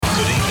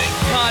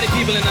party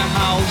people in the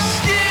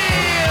house.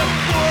 Yeah,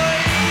 boy.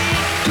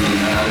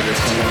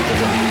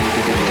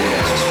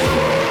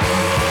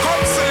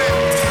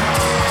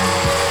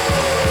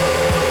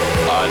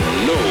 I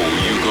know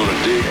you're gonna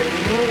dig it.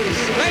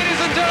 Ladies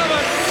and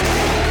gentlemen.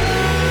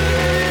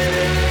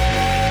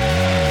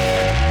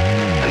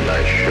 And I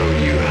show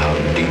you how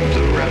deep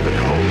the rabbit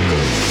hole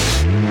goes.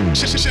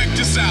 Check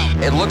this out.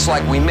 It looks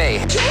like we may.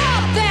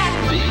 Drop that!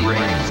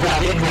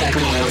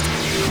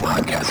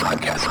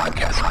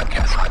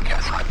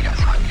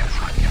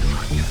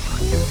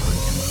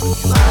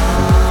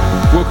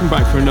 Welcome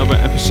back for another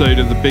episode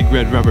of the Big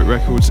Red Rabbit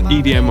Records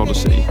EDM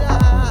Odyssey.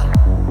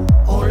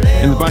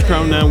 In the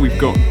background now we've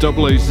got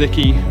Double O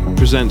Zicky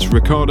presents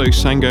Ricardo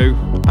Sangho,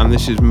 and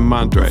this is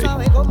MADRE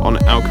on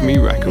Alchemy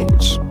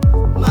Records.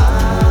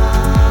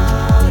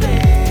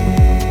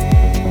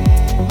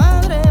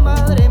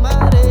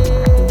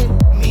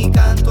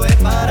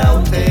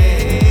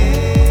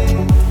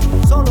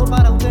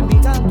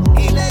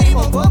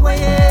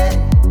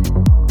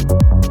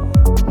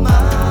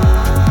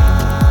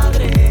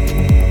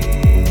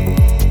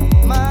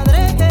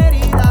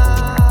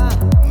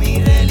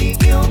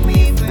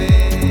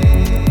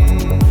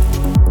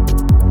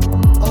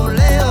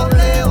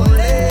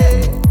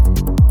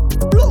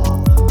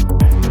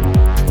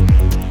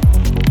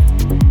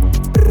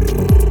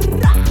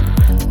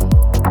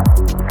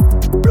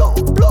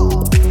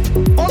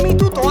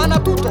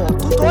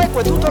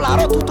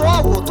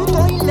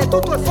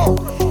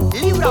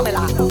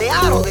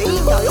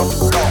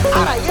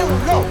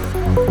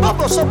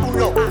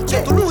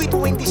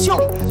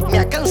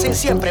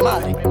 Siempre,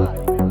 madre.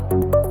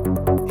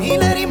 Y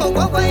le rimos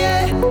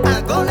guaguayé,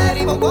 algo le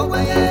rimos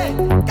guaguayé,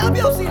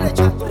 cambio si le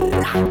echamos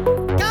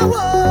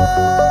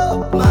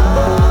cabo.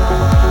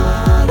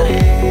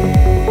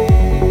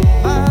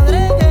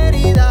 Madre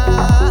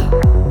querida,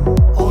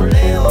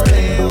 ole,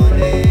 ole,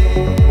 ole.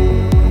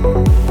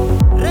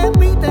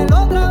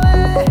 Repítelo otra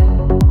vez.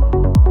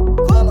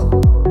 ¿Cómo?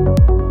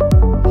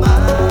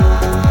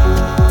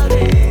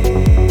 Madre,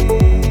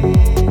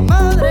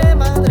 madre,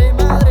 madre,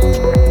 madre.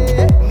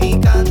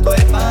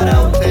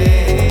 Para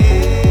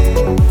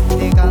usted,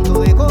 te canto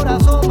de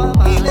corazón,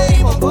 mamá. Y le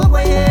dimos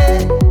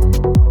guaguayé.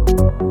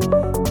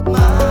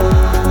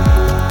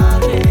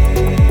 Madre,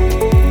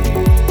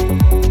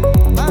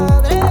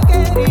 madre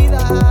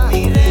querida,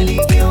 mi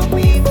religión,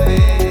 mi fe.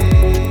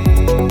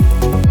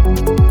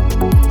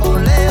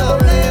 Ole,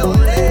 ole,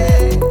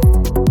 ole.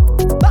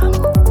 Vamos.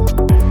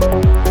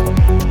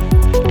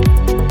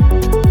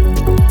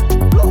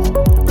 Blow,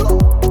 blow,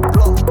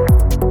 blow.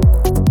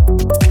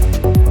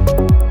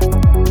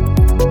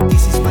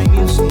 This is my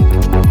music.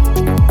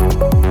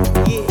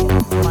 Yeah,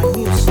 my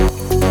music.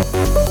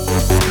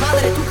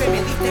 Madre, tú que me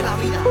diste la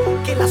vida,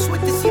 que la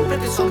suerte siempre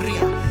te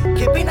sonría,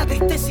 que pena,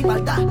 tristeza y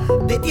maldad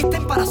de ti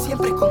estén para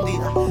siempre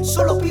escondidas.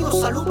 Solo pido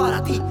salud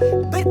para ti,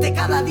 verte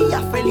cada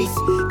día feliz,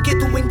 que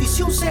tu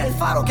bendición sea el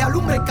faro que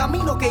alumbre el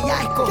camino que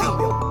ya escogí.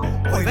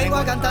 Hoy vengo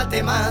a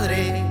cantarte,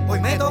 madre, hoy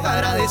me toca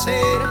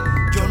agradecer.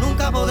 Yo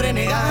nunca podré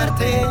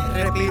negarte,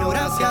 respiro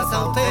gracias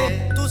a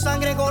usted. Tu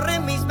sangre corre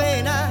en mis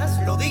venas,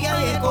 lo dije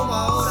ayer como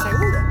ahora.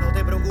 Seguro, no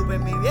te preocupes,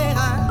 mi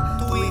vieja,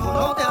 tu hijo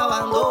no te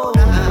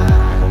abandona.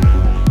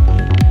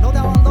 No te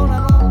abandona,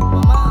 no,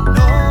 mamá.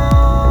 No,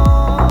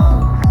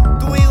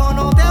 tu hijo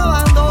no te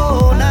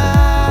abandona.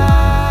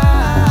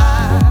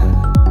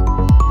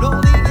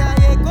 Lo dije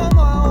ayer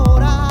como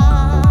ahora.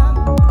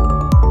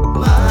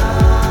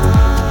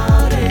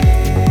 Madre,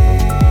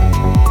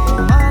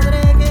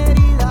 madre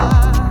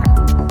querida,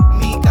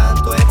 mi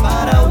canto es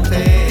para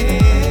usted.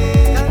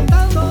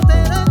 Cantándote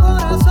de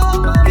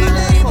corazón, mamá. Y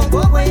le dimos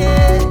guaguayé.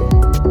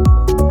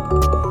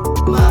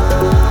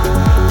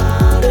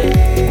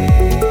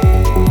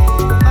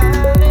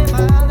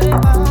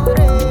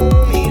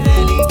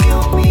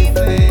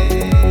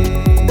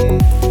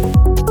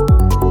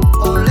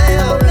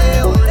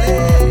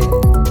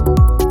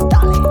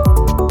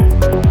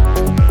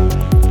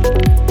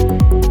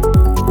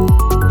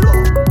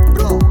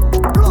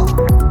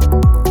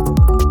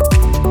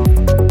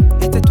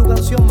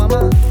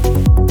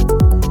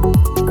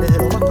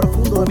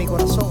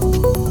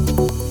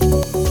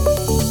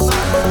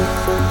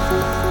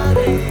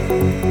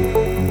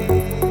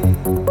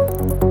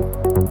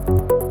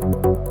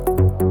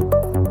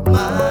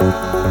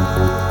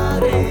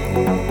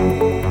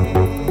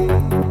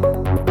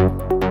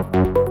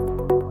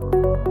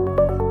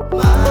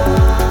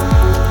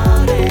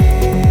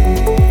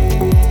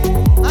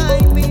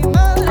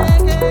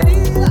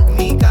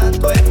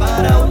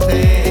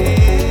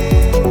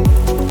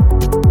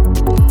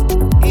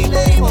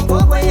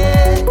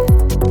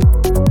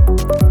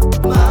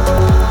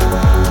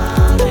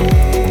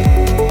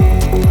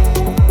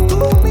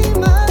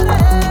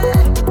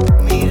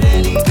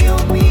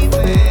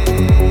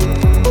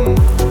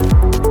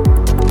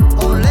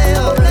 Ole,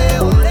 ole,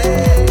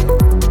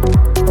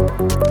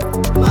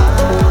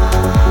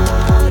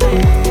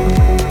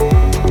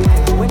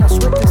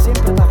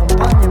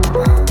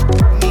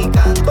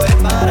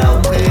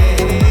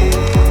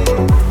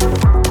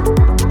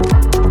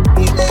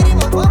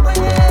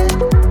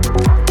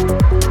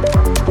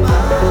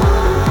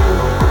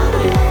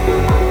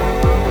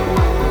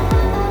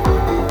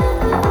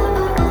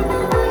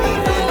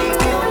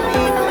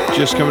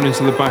 Just coming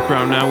into the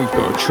background now, we've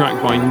got a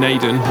track by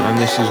Naden, and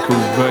this is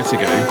called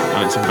Vertigo,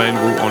 and it's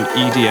available on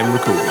EDM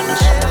Recordings.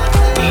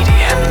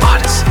 EDM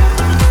Odyssey.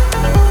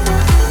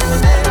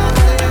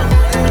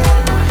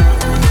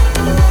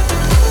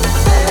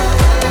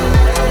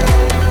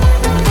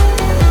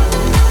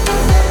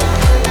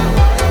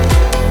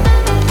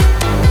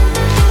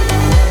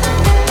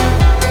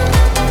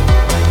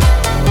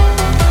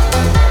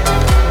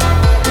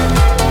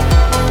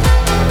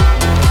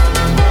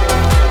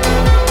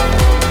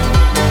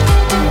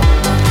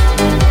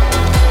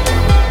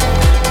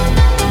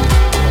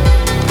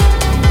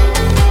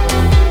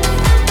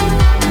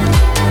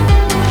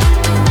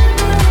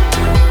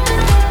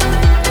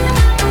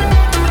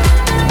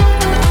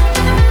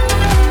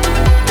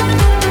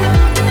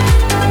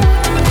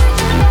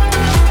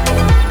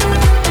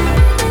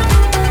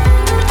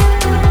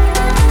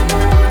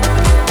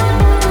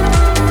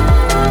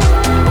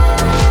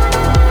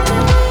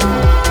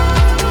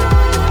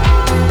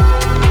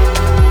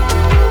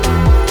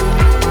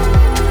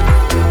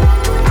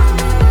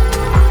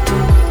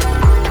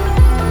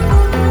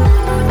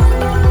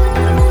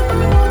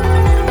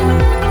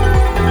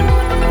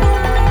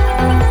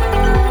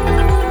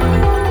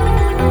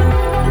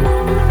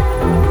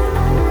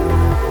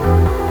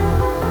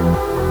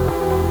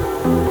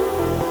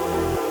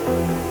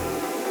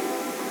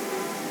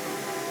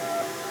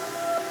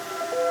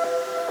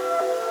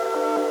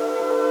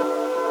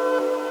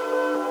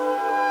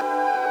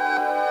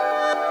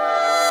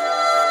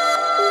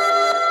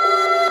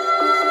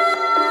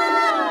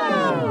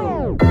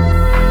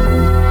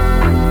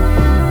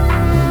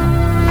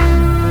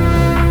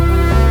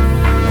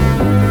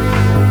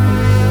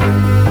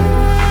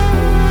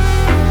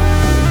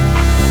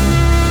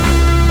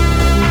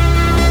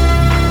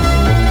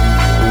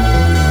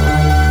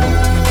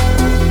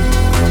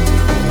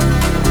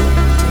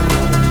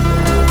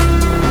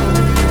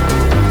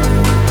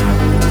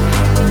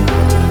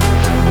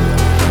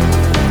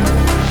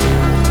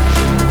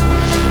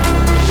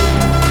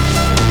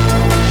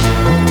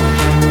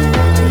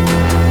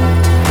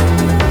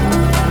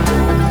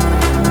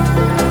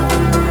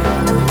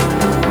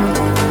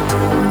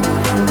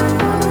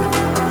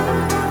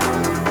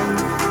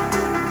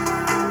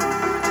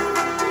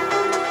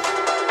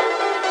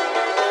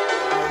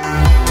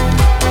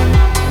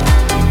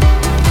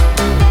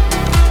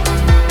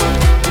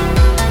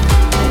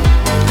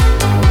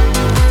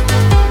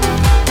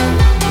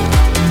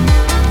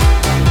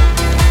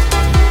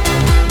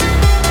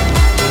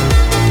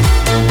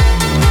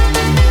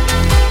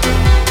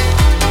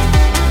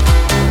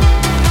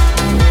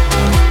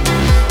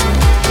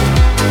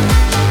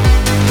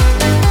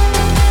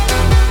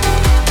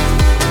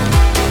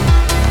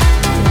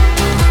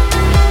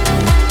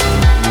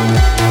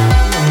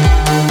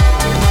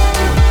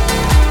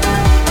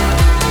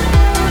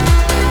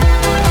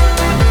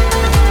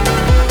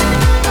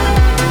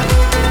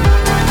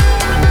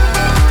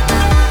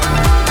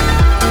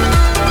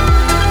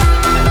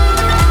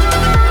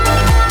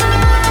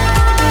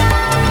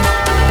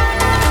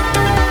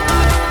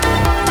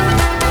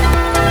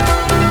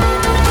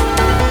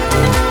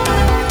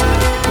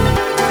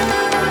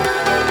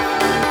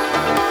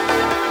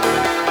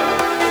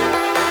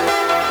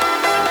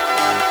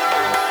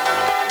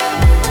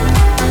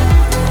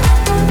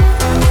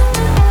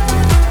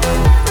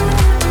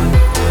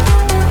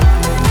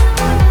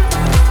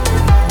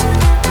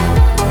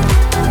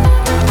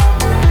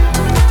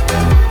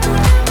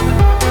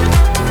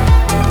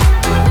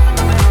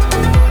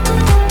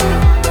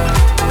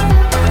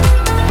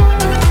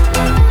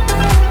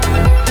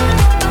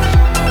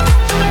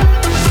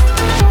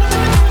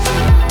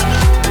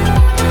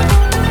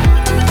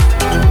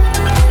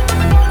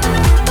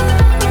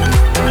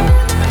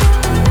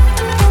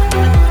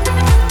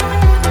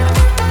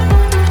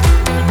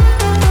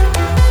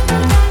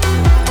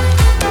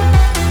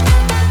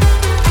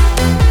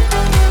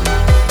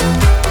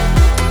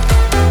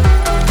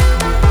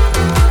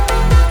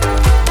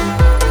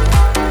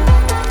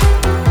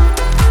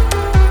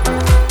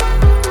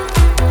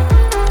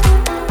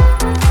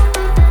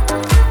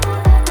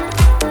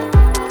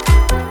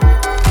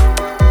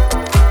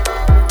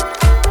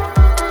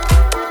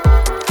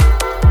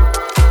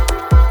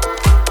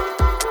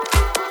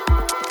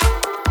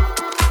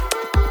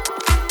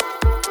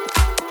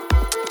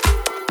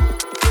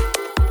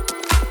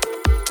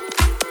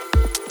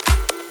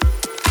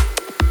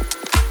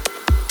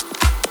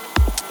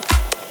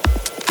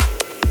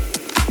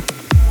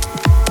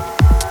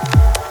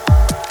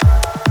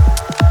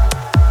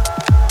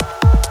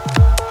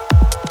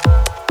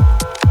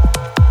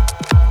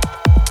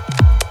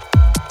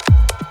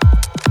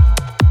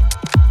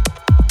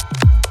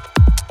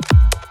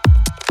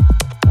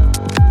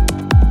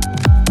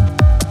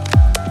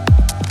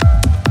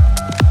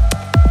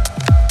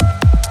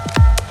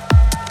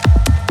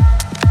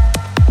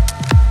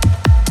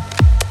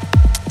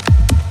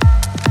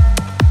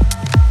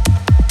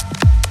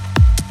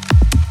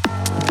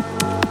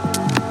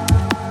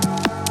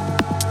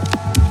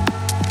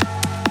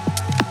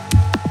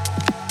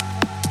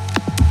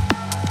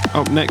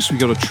 Up next, we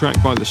got a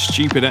track by the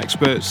Stupid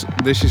Experts.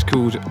 This is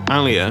called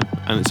Alaya,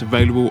 and it's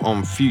available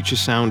on Future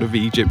Sound of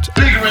Egypt.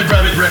 Big Red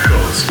Rabbit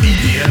Records,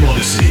 EDM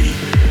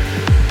Odyssey.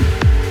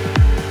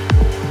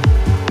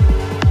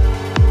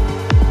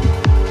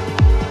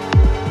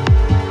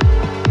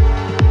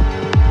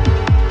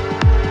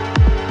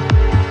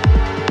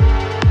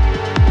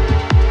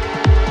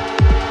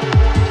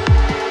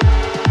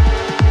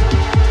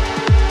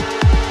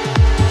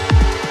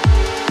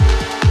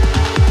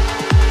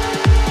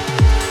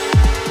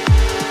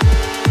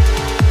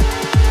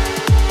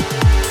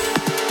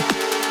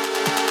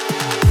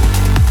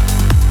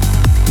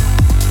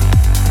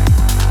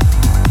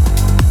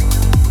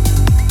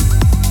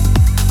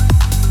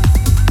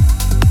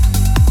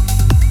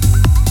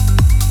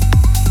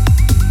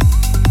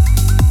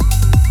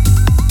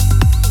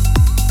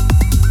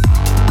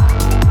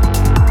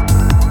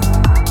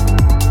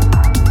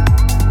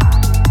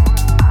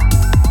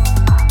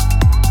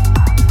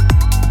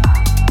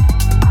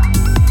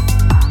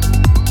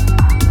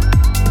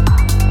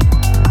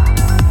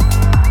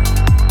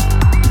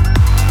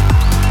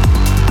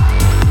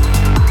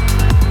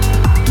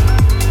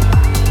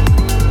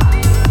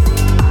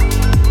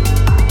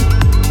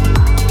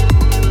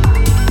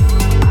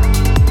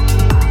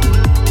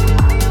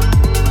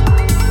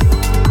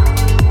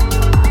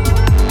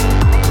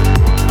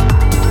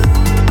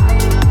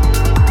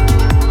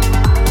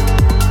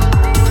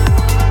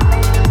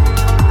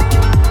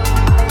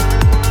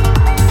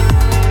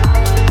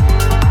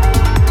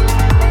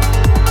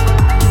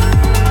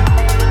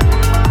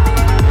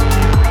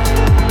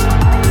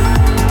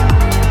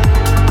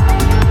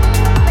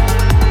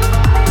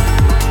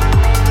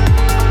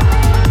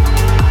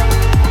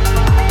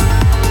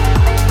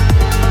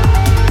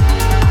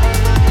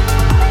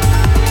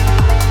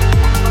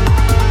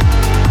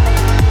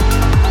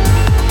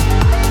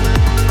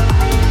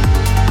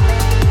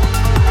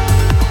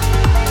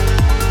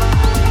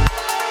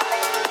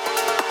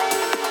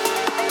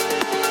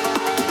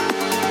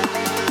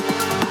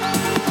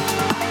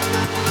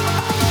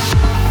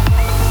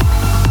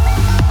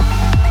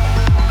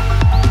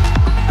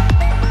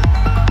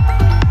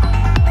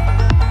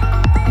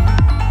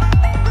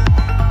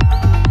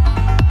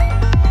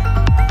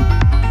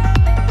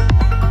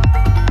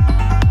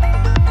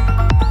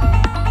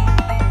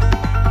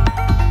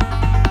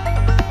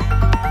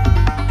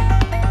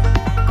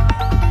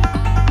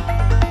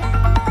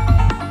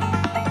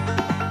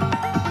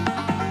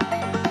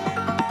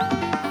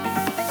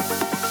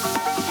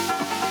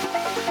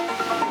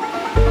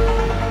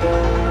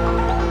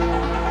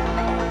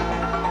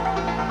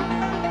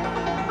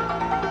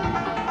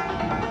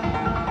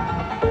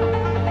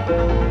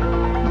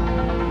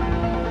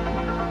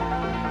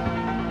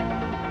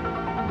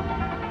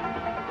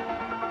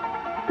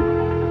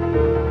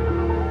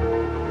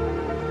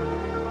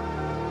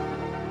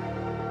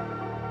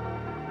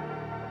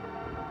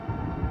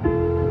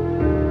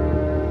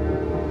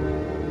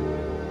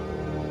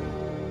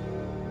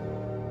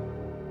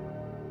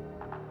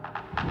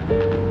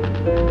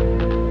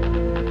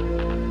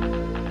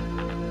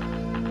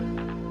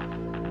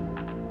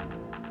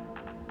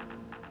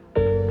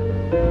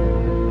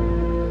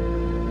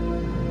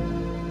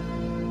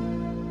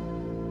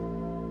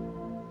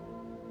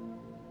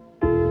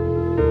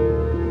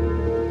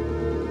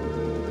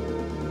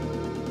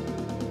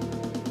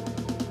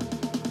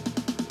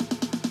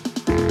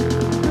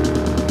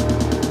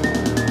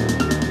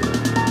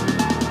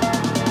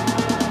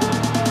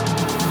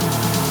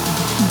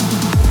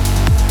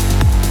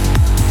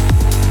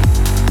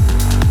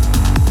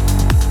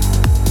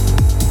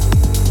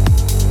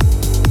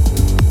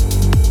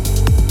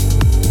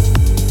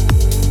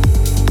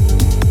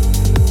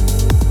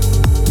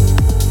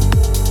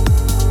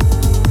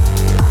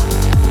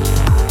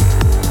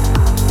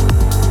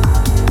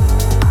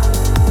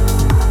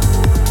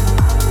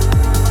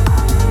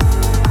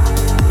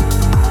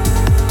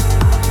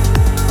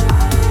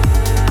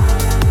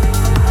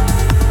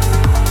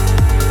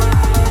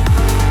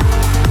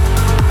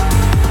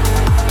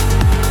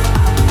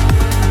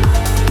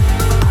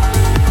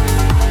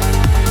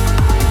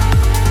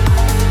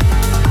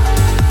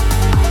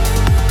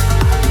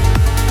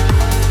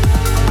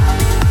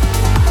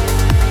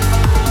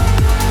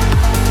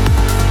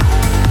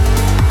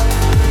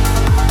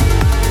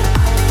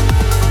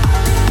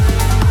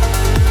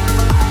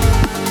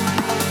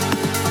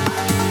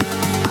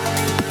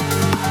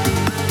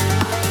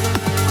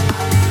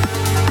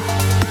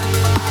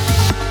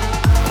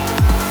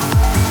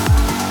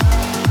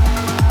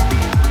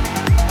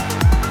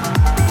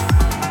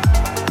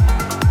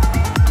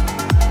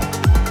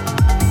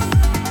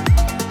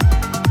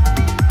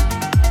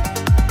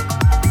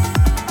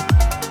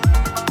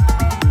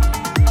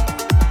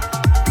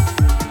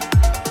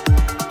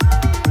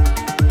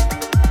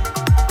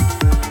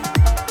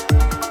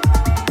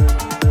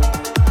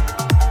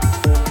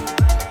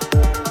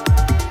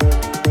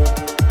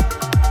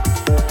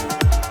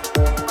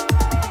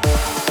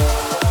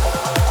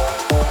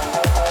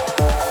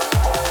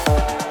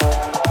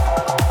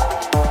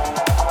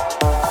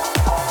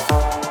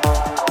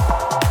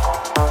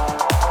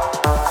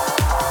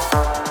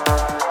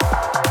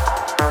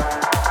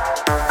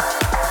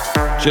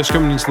 Just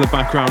coming into the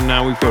background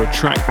now, we've got a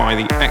track by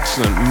the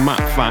excellent Matt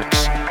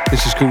Fax.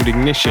 This is called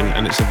Ignition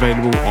and it's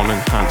available on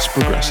Enhanced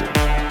Progressive.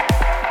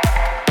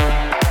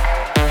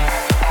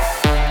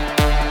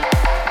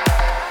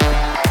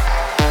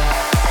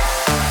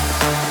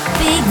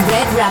 Big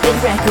Red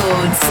Rabbit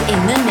Records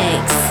in the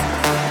mix.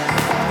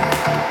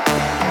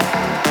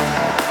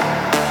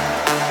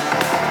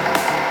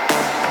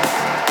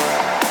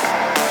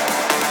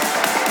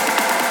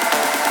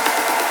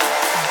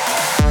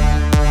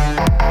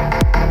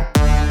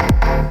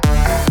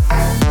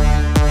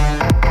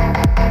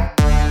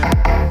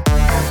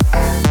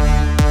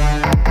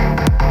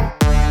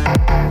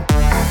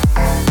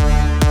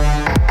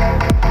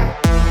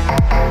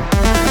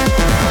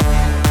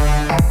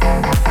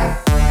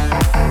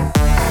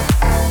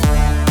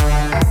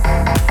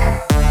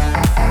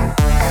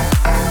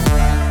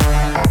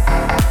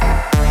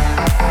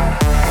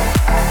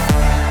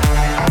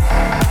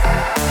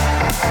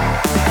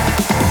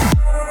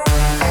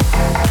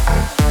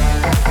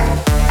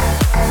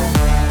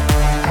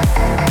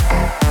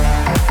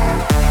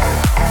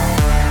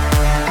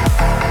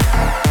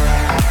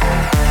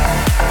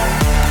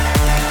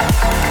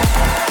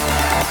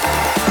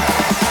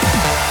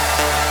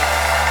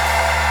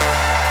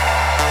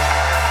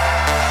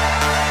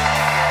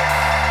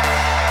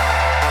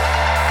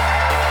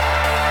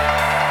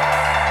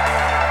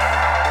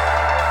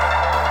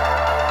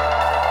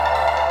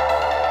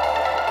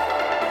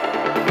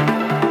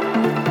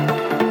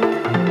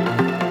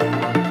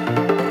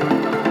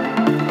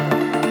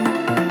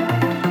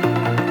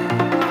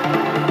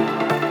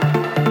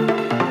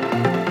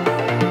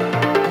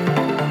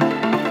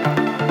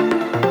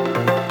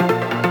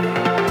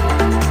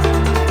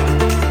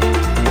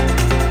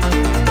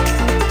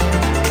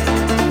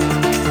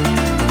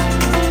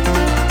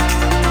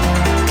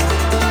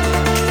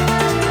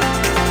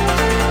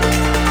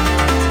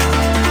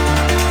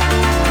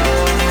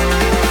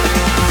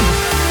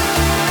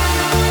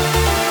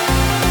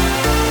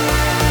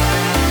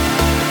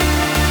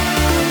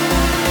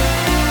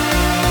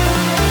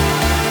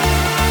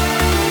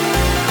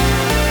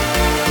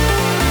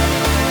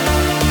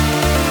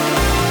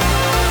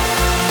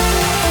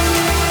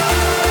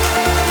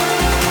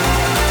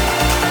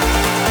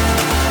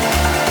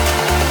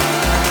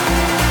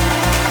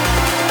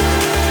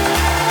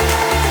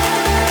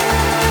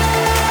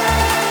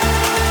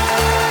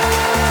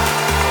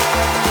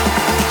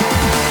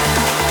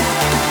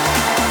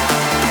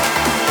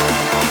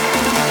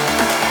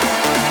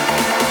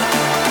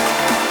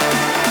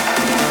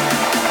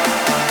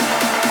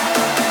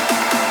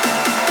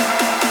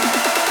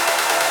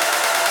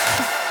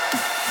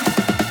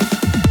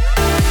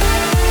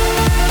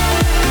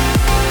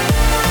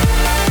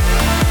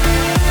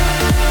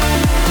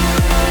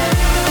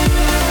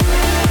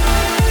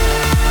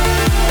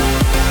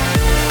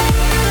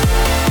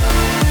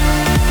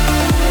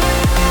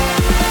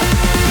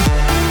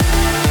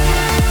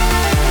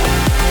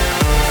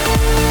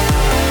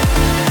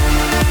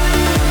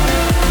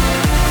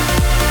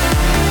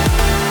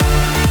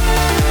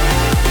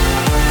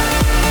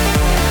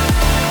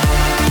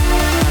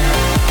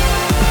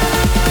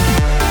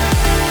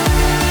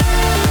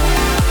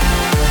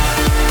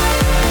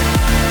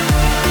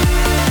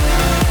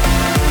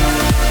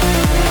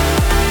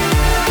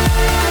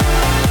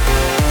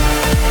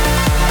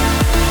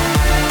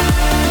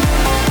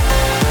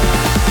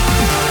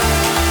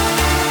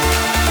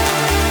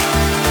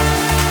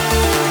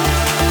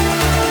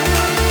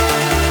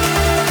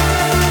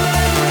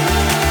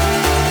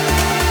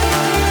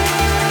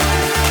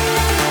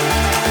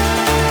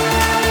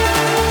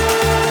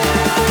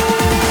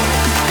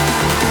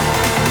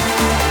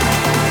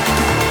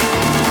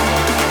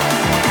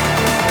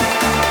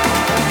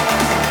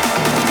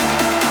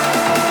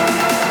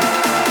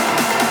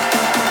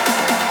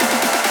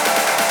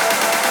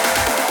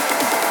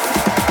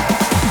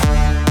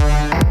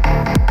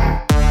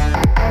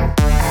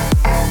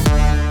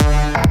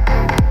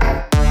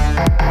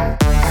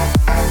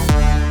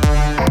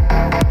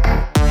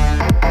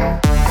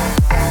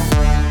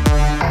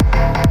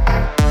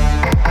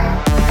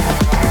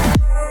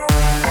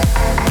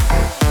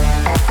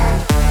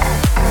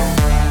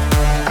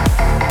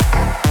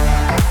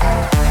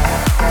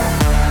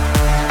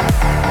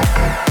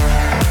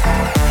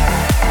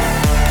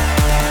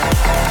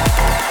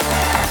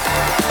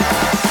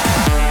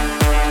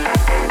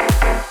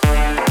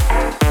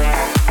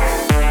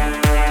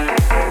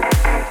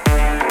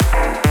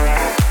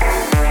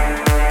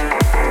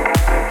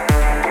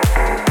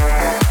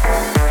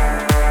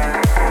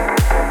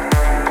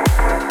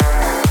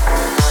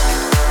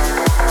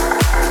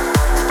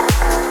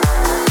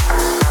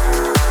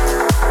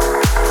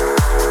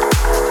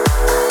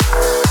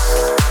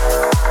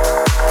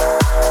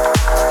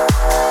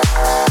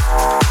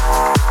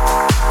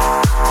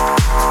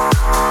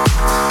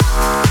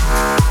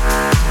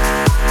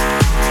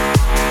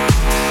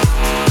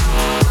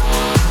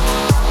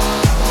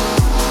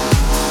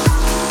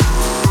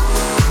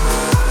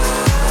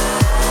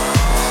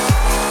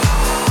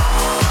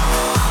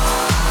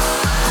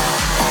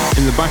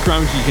 In the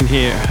background you can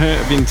hear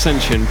Heart of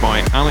Intention by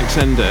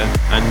Alexander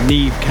and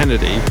Neev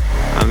Kennedy,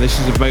 and this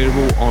is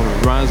available on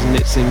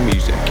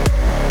RazNitzanMusic.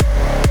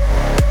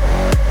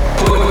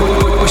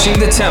 Pushing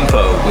the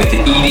tempo with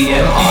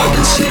EDM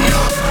Odyssey.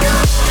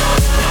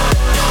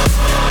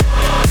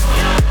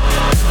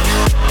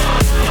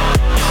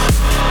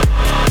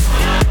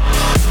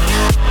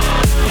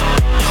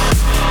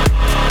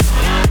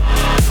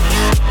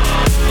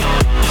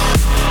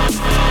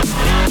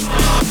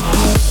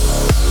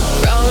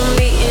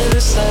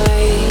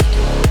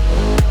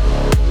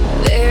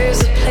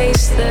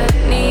 That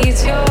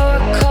needs your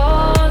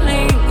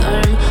calling.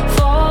 I'm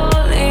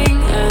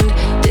falling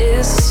and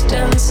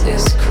distance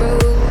is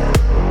cruel.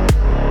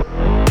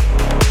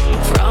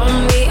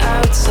 From the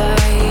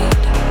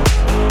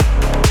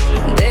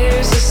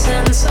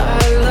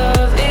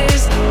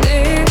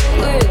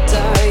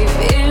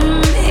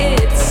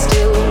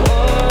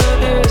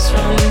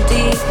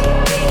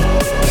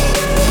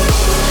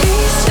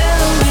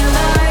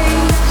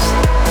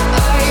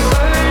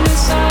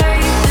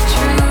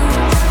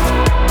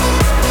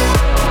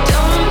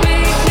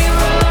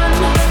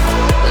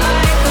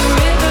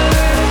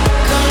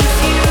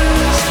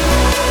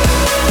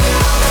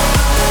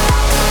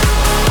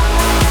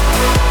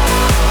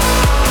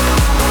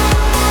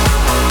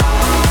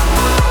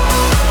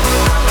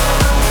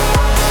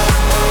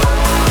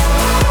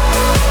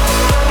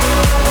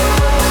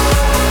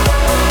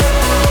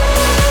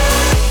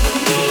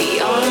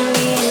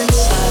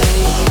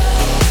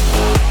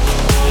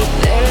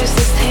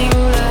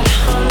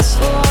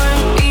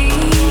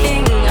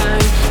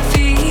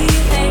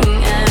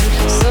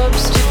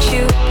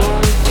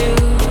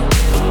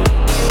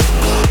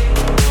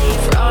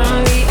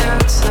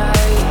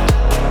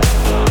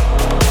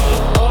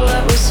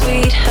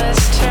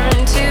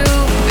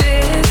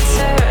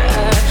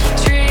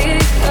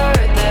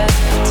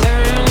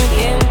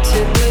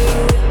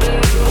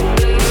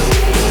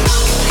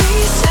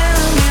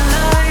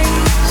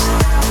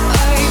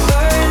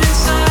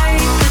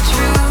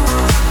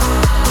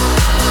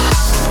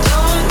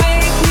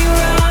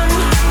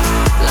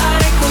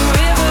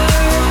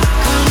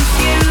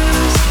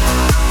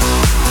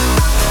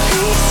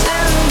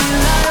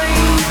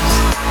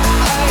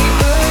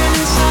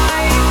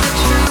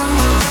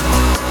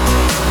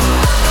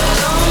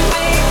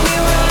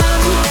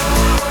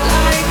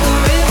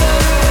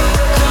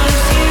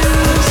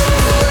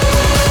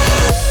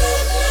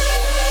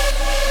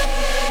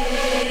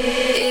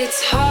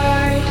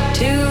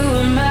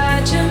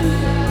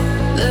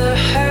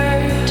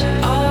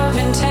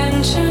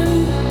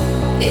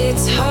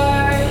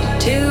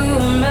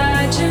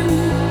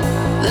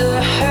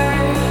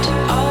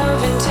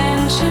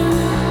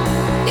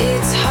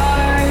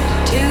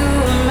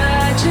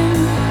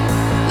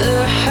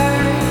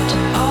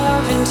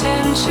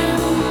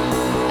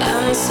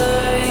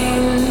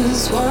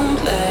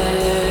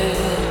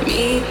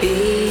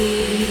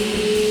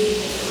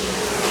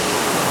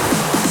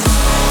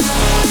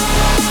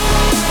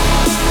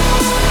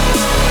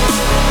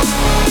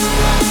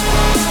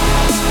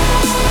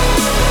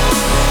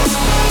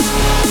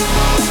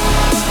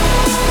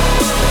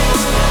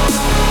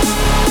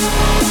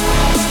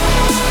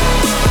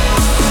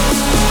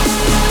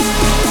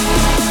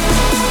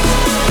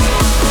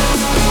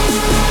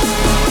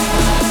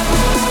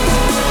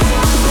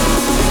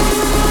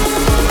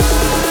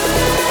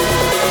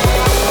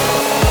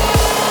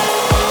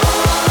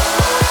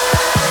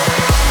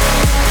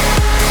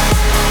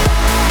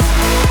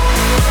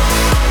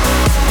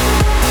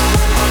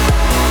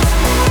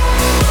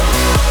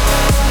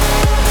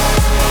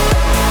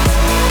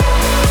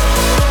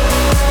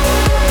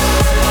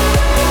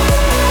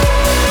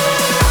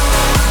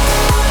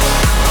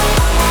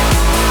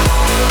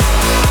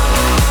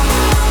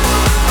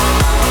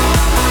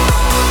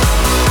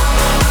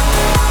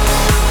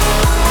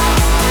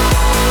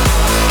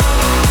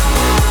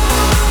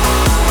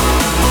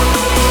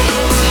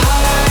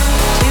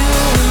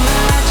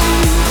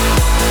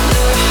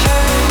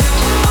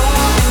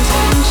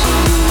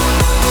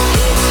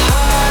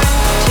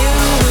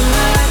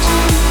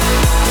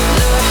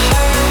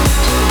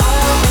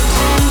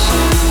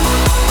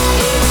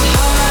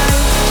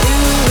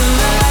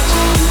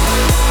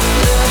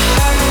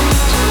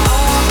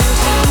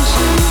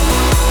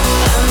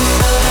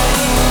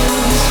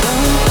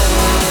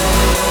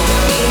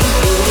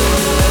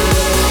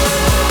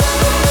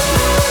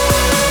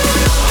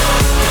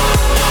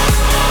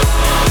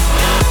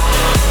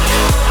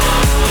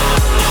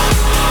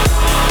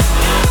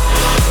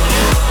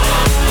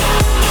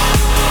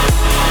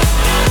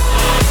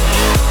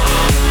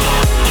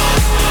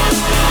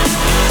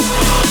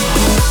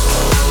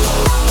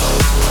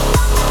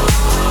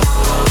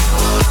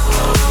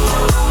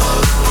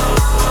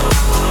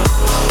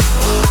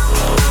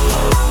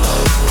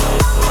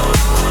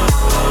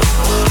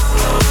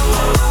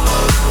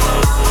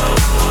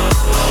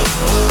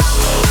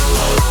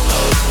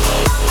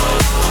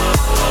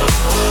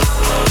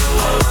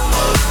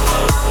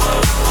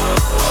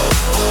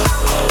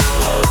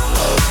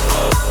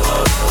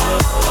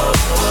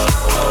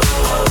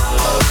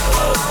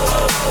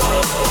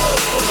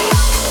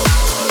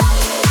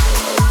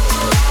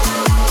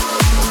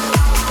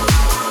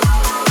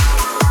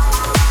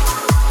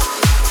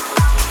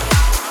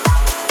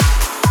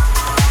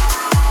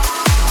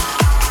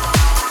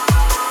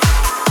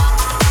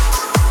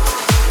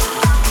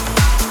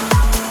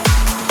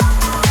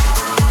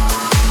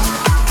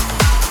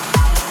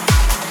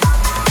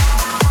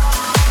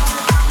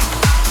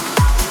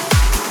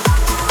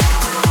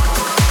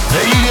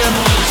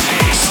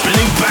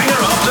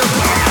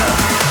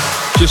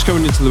Just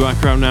coming into the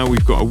background now,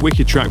 we've got a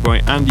wicked track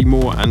by Andy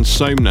Moor and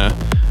Somna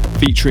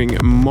featuring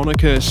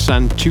Monika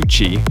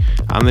Santucci,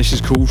 and this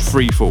is called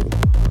Freefall,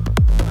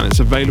 and it's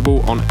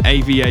available on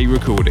AVA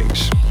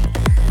Recordings.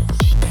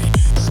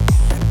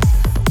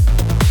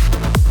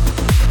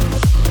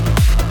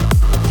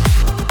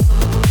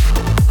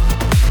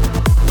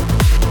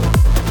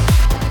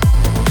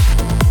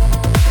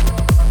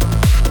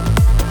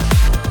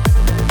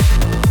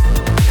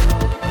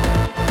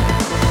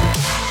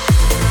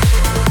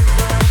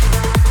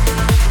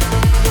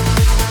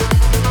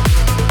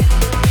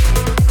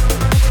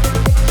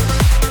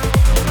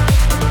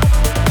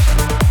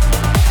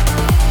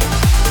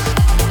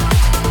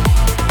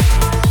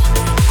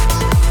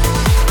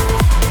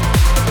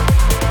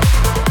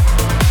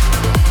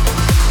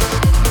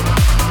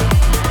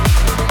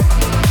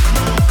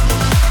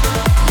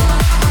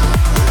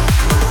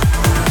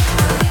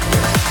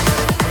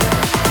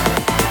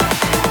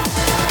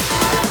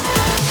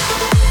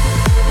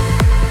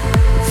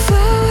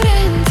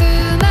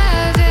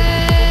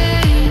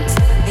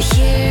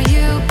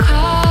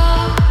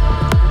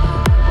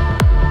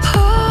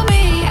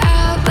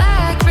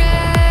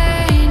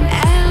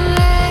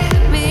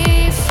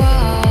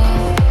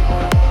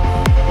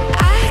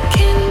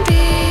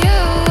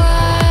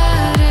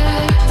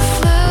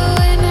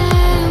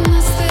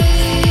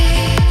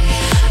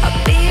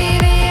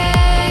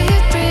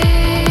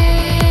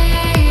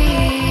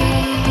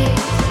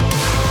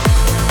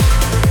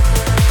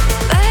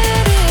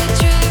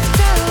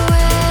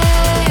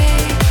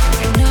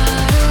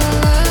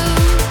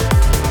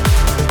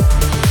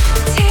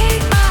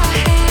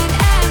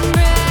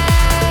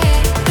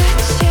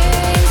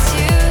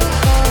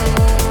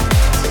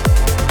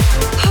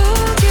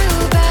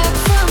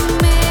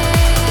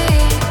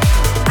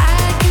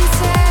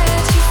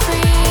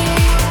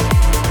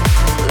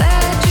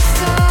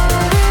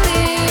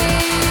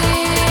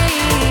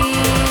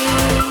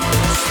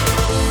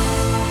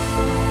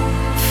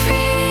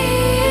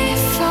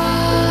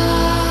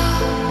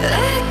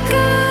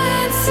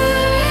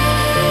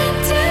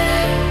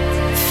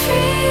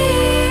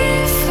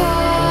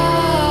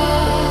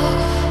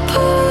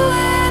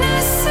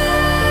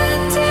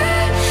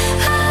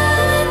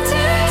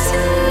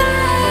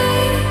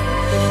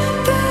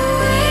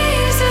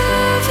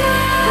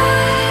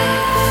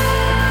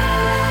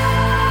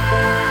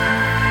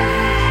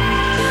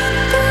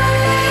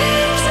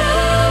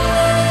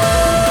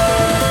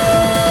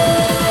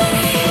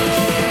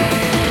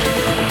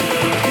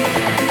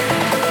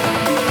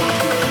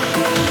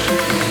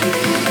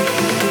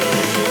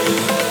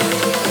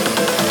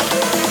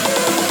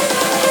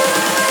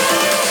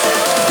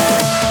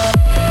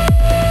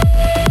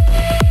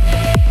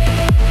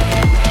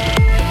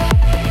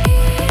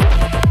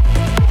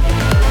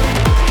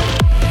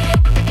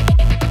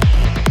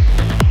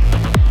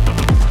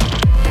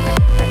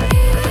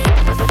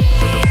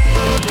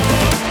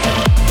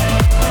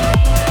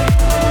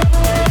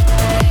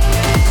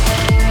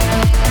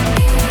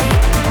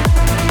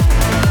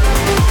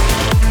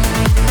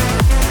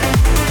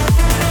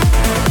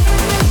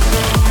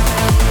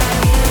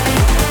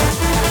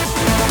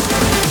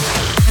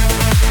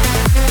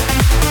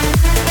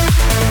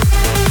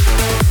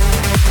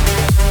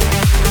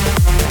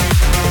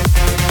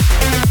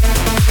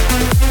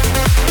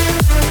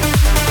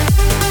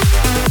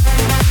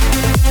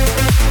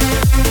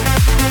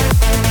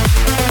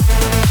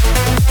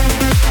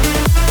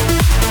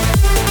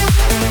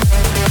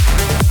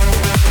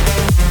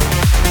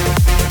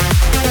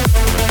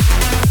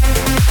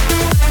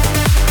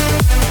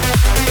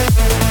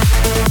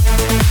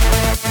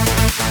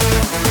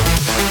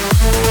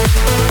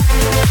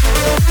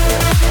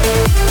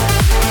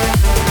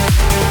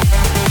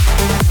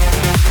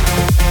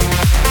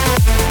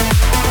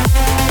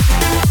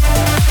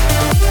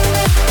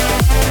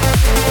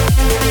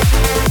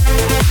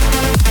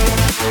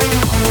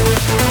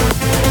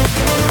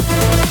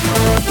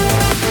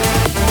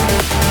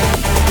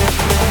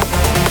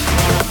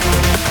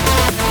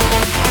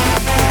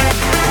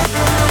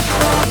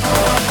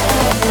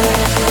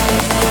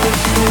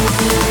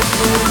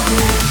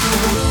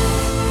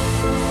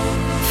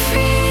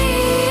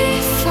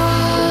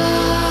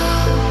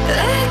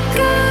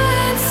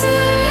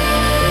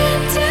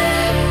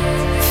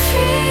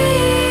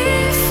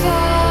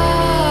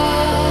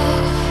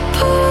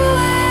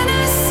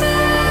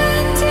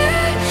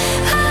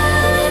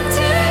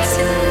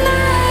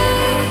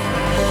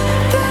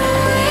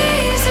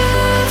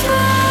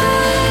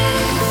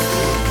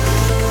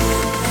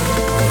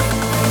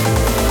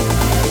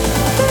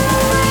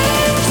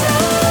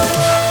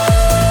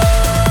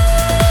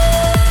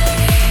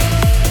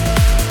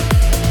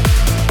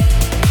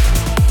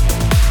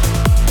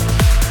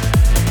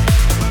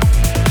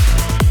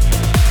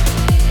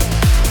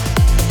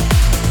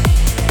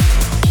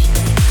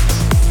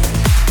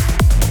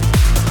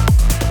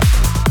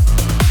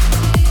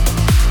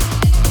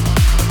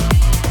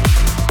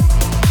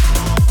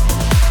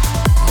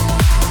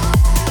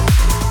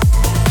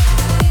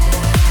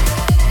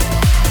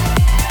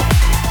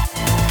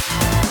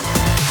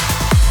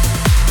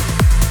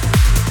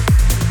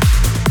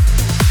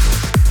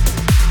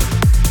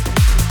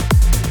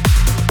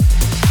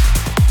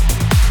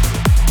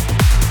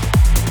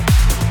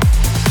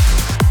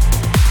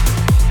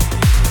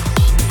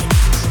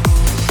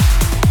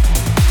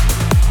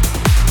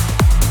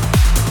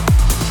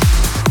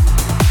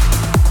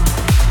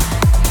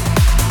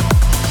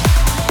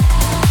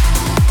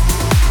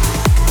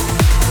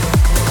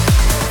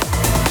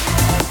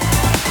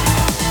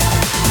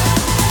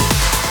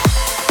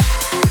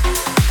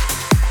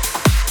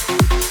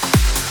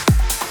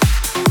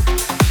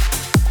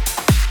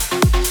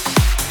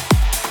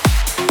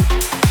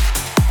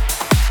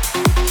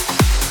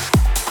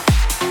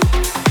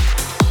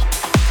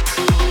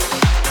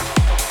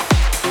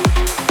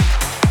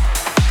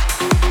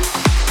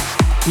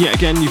 Yeah,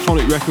 again,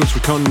 Euphonic Records were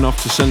kind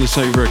enough to send us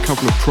over a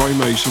couple of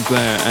promos of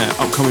their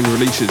upcoming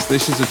releases.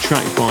 This is a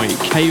track by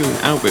Kyau and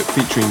Albert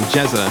featuring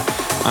Jeza,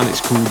 and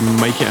it's called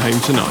Make It Home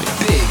Tonight.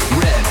 Big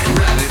Red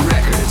Rabbit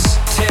Records,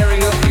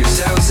 tearing up your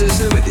sound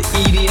system with the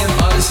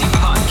EDM Odyssey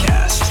podcast.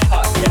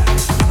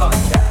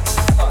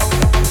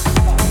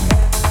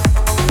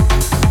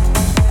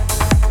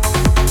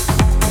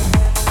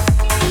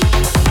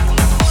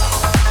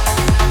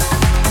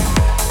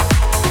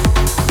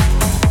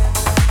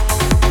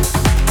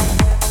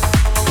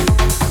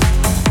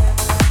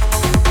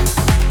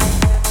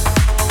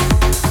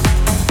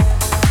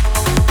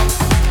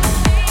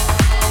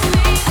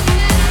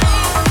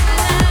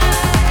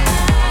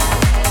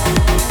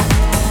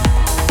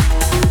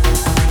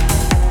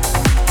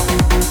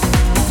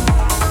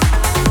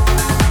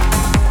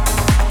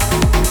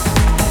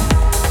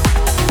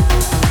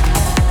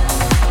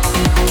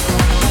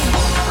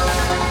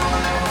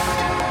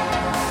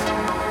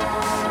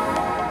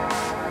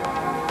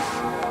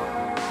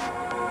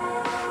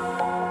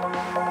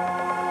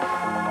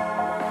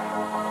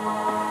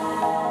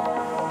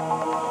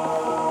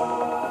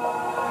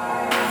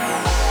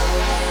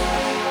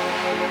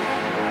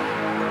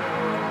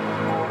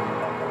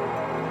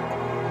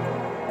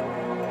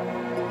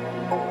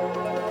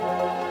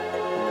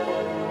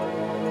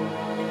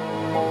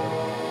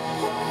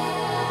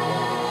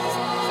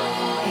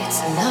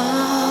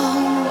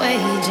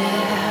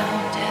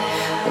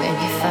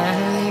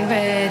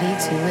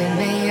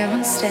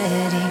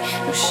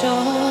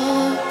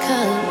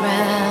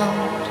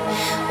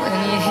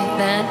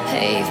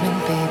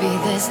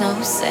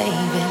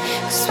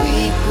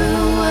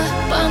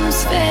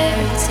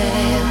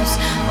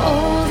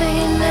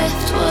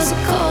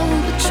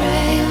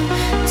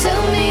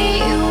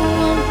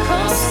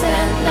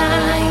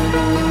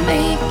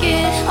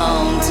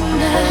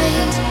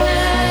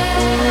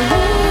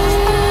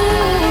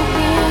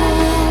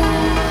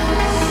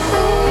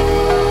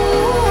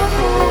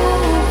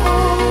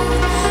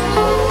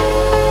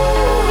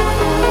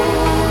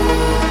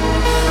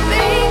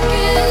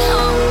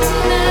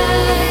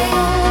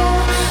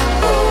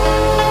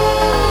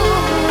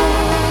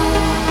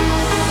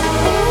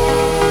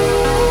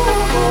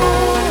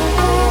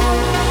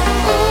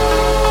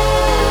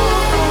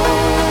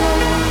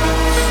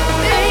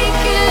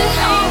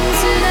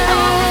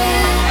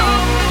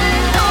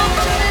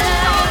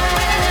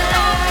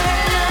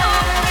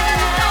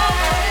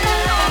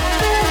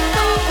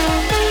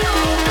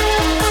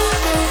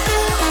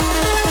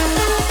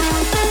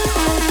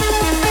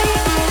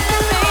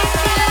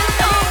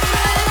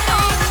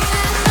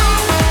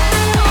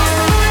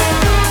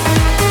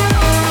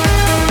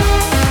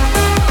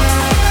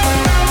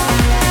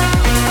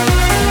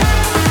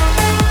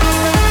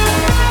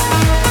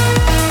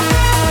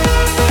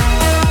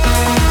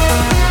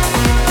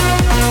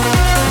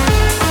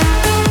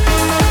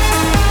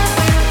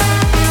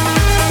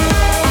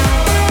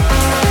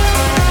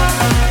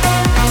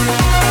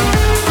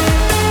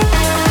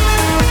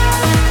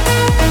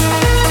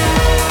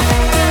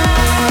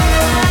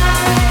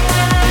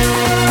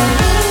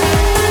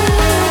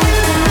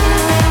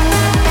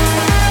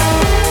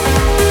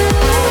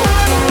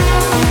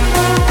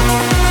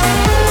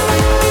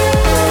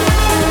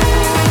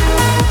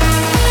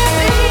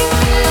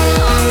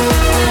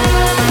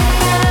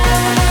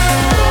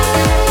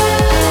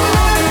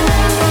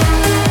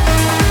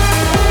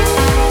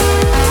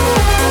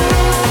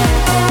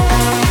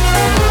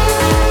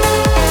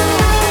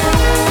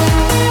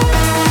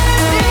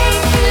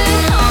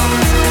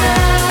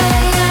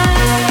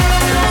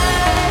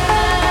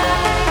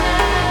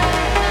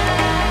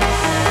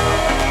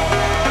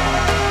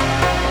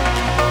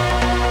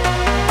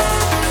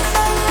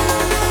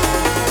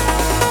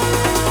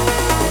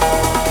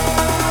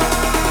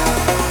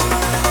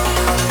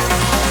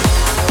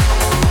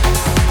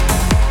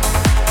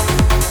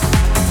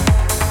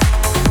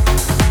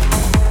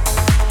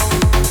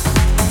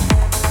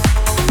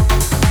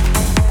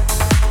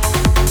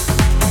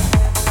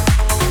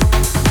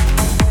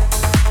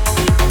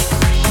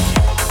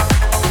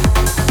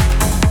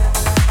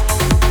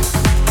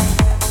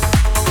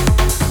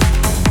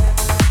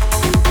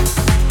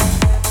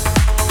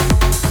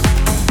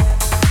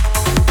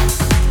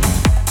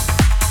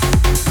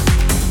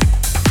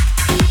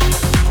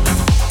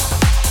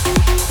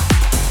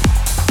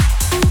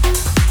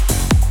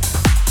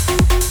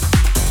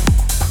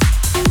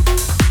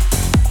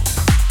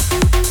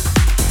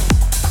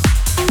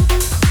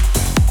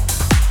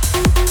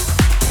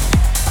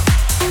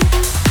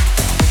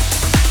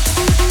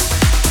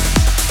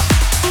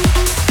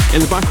 In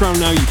the background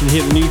now you can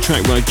hear the new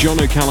track by John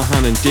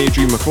O'Callaghan and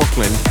Deirdre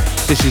McLaughlin.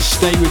 This is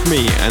Stay With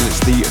Me and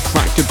it's the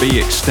Factor B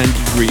extended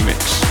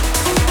remix.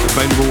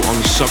 Available on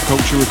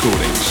Subculture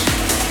Recordings.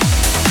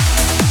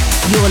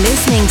 You're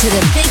listening to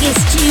the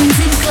biggest tunes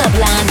in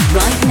Clubland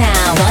right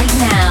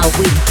now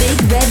with Big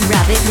Red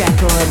Rabbit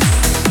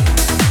Records.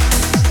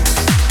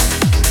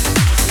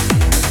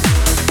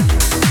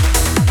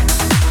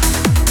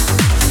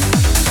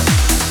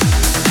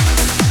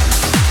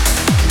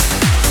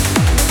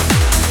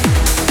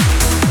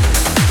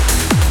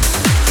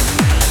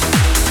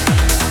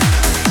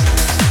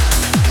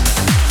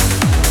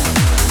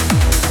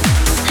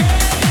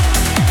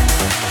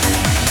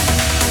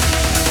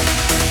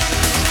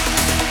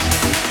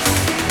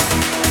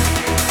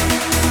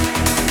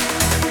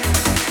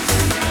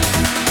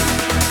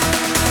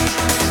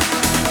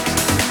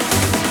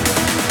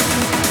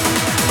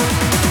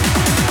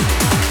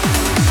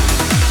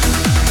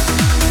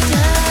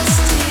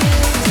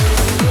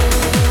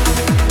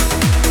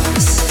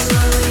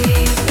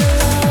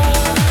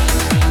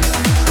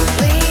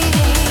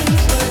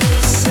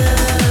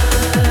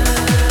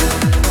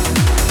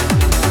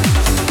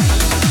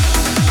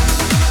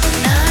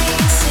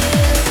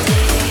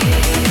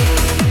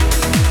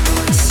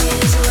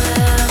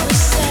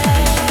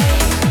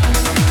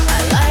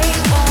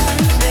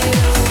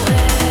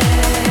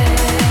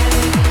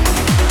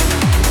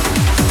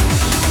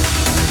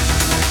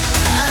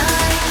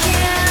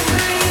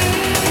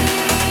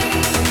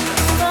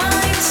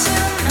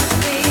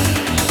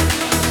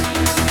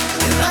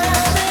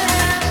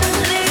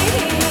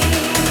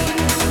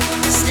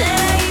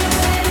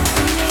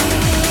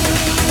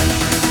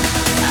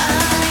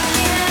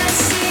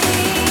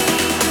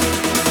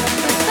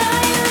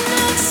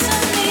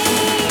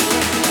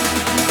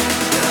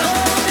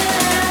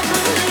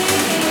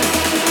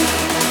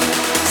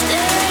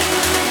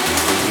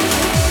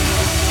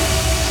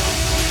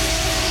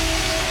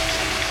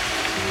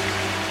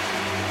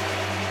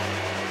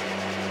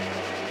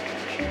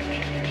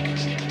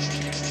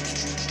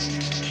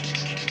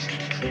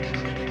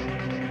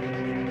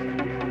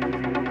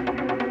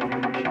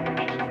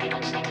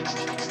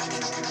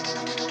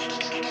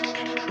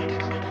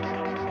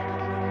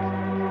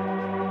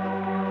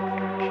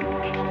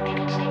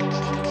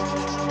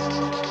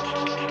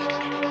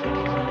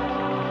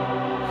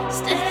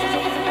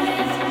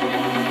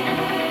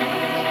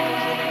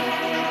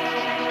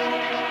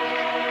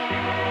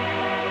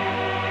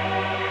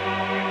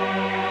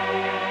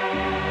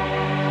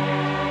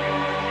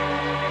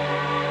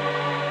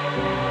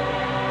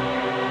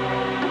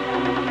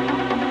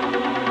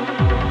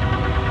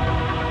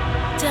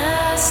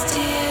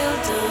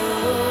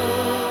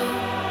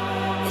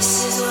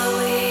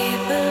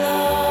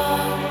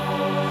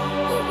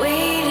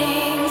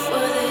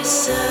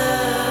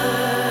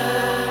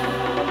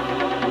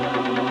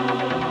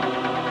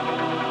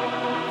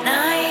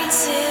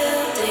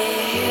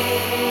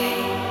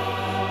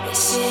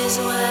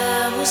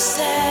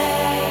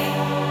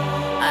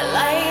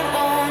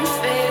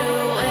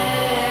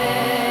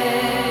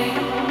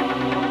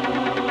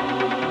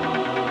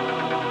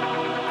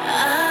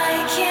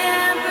 I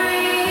can't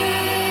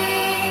breathe.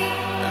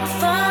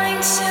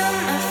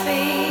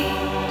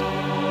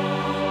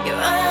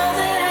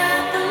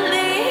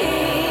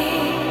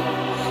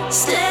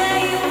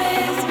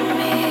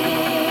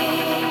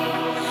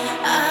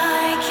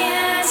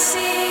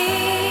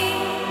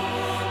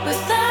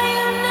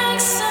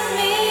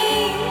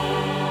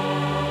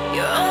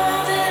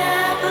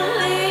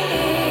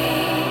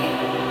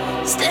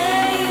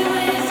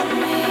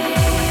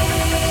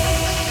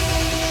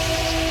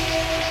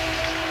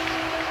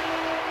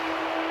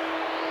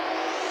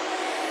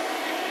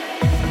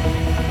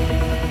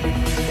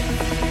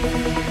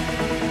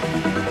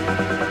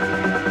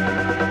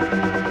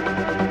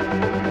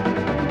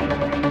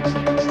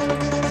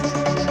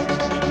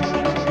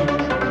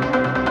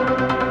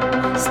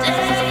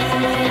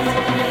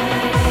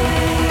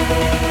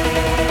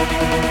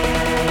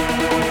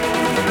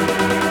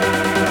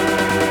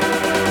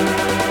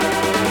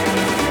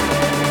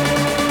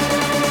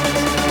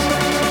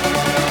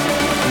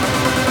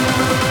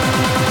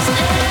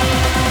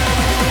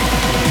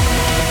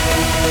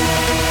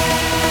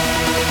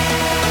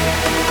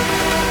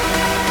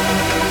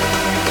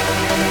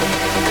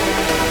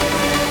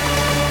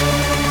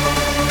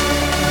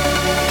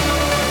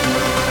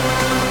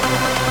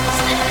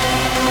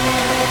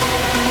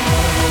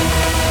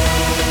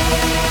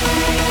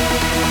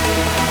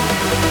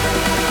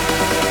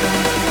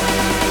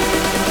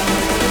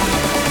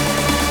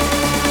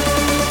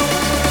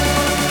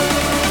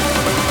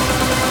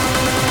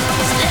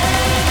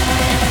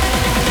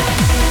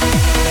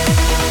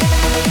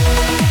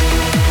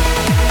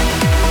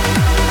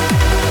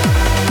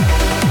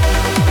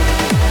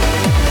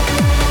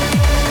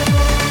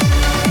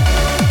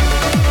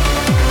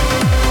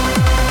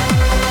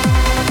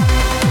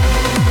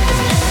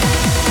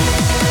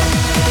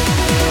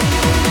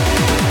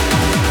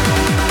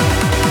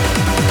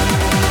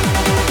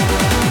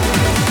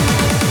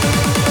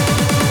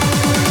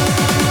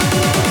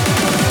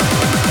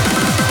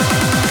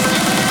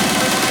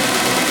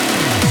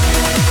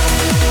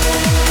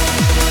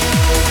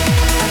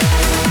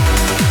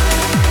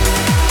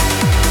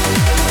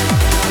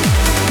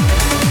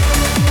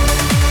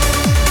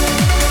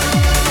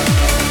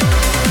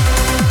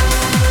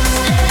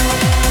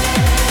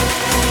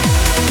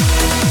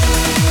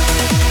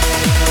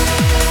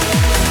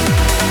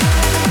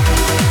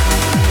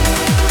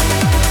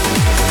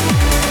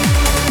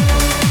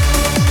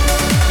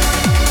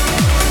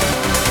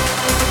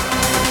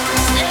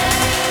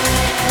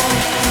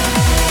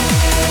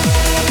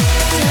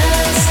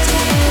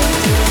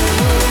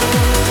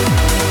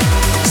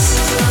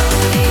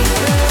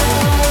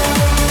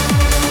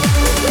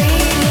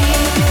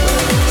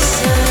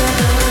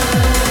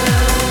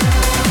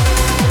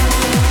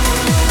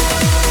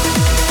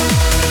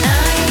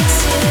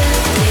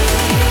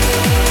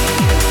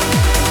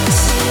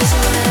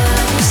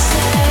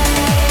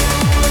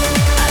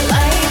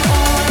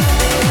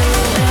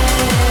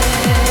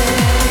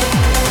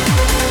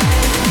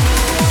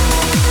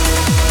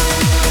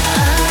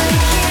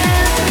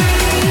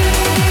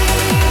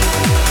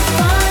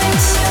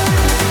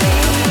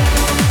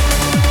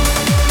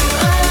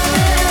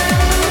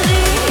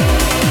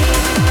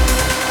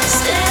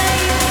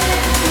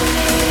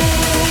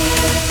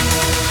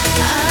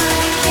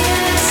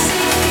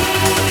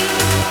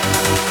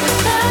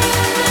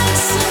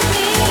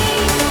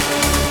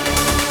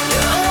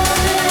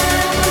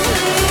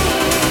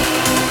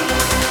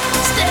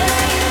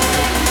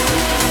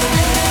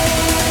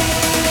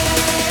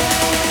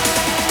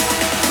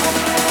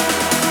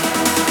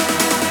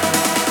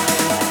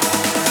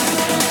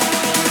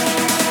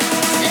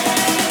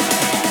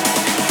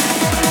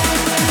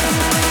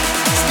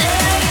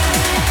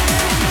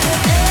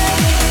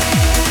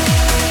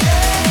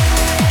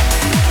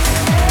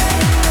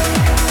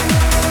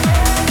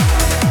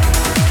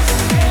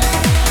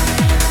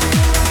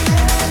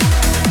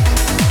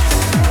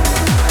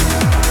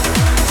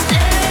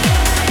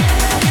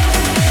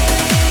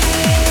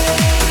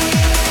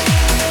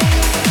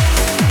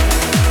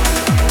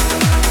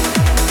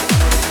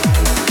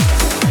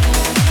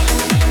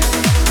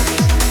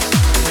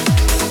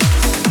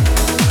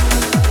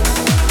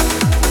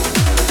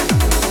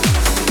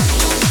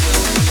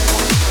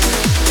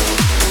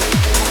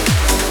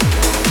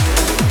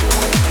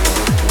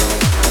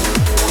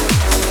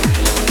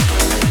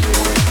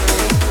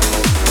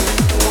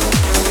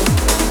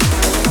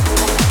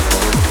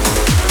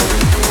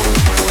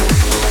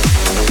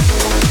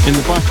 In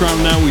the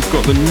background now we've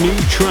got the new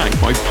track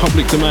by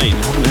Public Domain.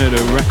 I haven't heard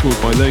a record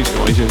by those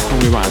guys in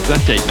probably about a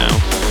decade now.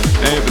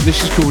 But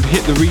this is called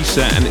Hit the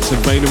Reset and it's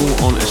available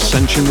on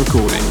Ascension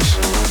Recordings.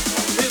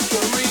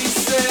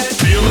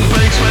 Feel the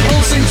bass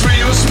pulsing through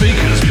your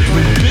speakers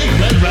with Big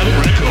Red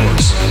Rabbit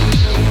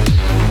Records.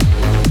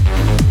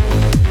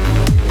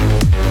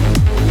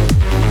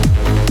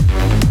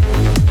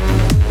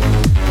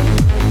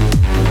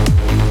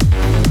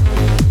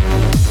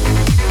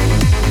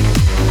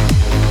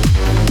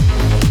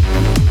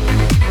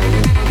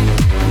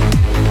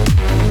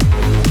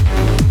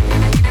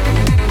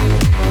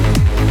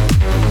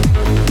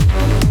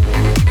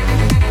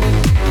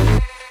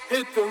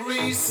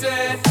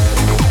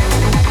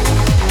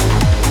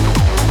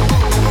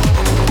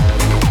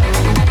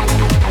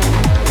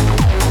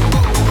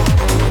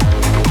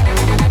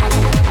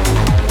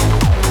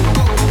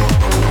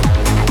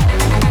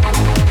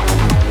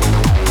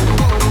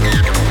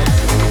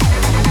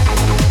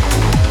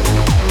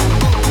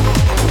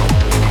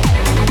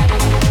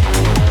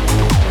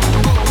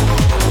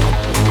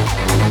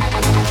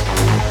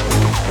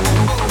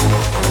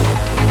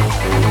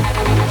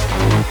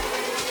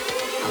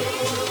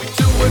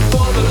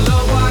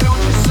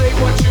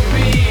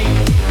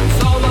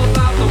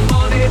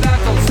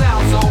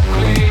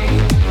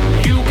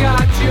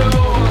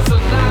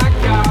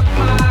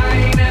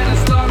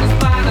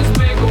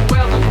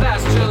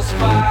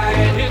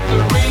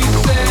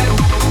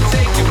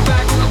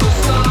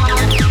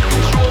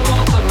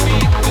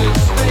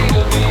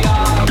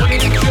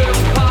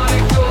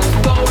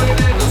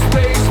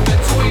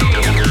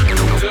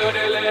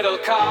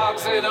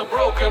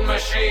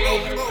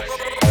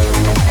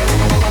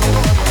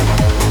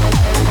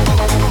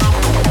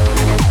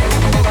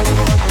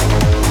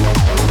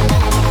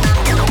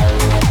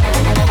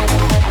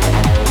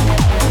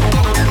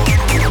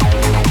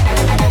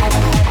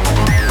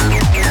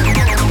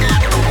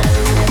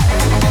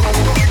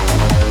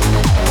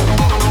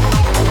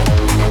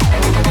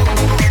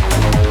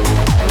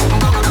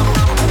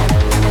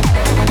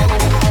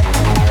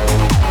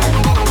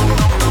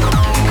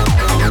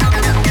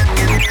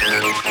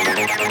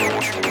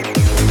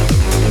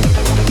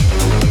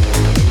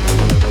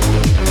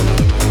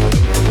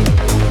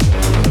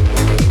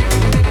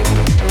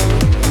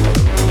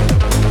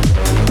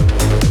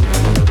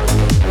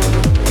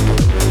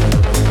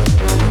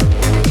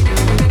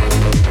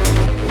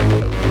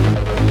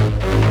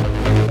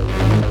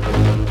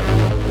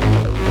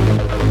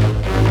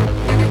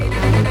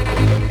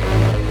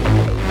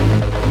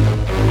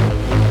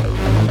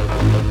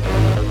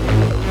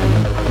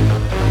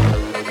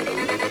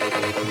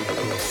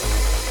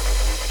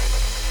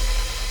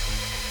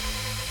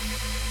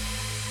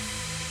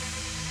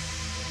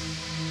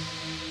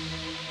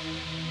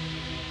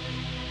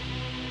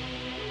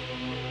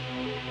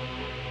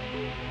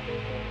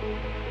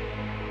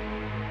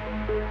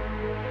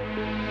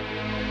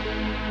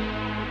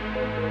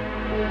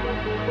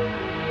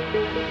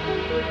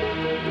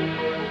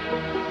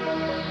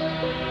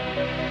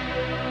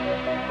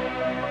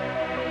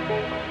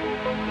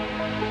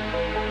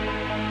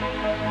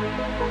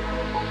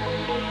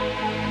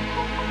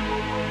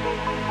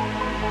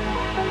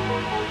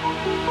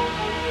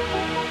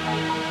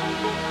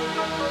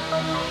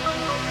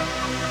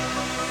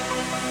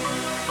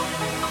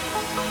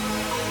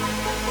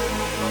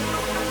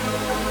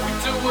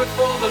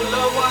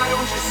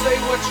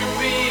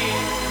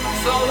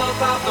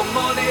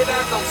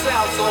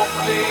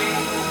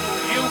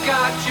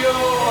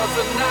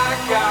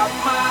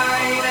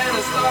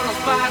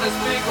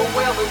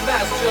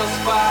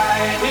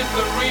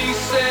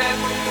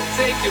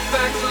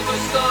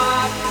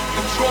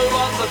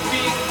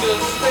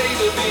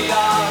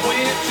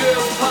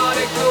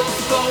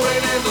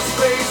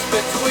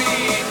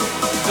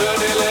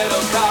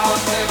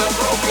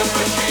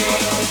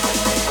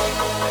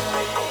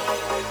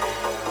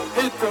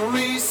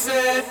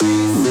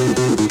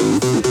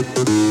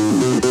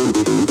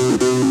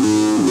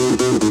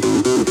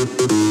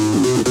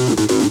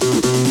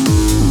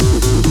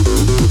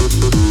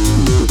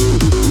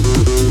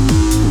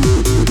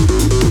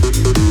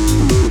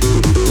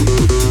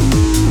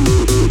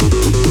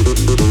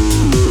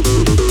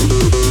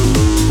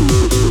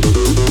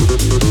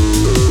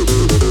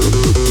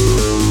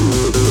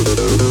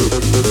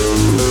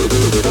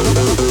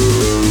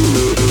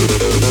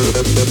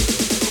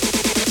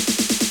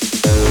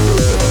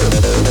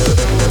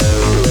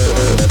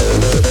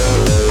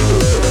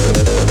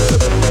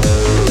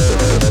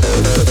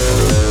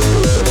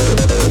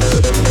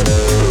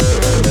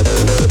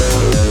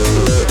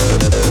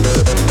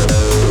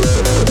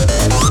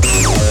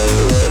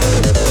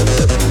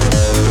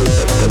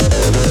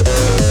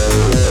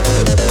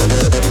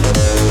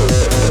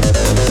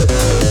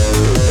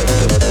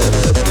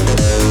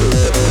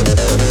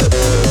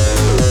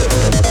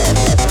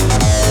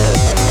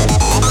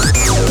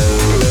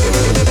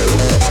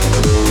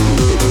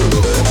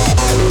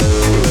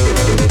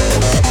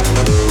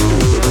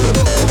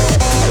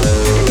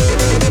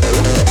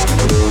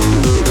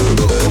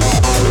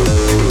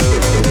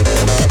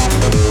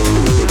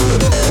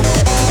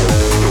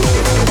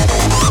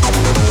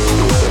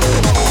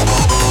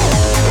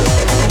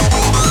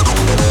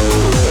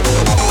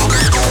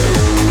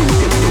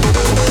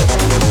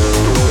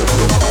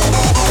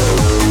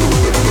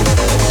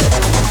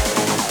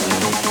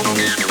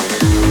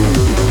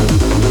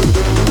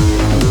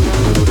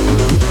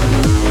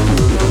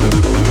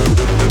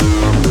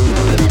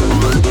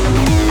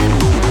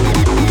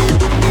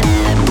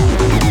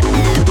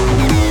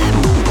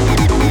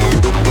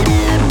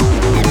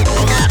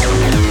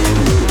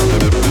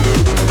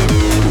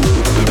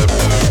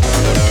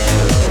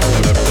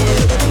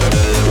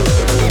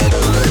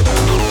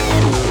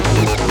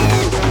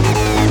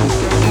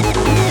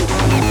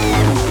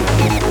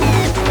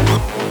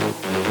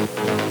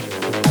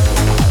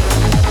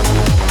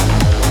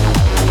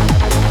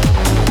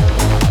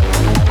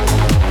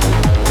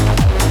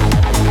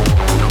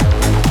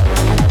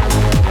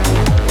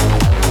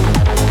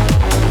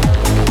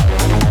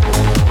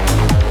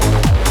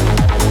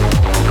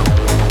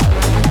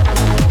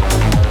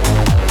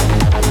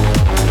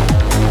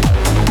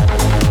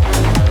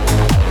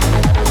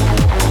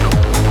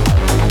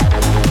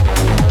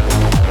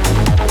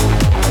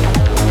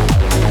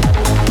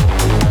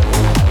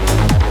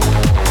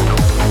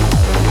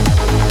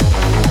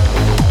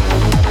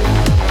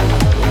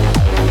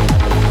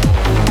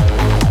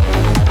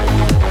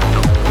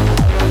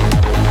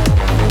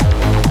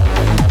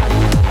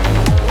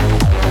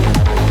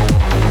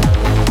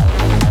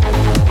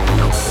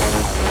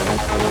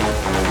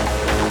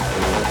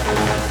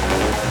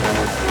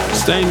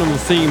 Staying on the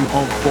theme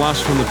of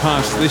Blast from the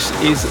Past, this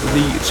is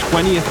the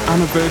 20th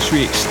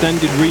anniversary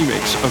extended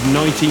remix of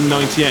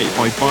 1998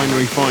 by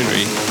Finary,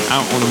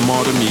 out on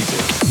Armada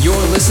Music. You're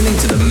listening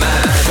to the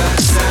mad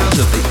fast sounds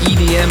of the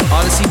EDM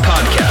Odyssey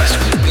podcast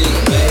with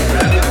Big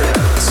Red Rabbit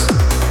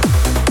Records.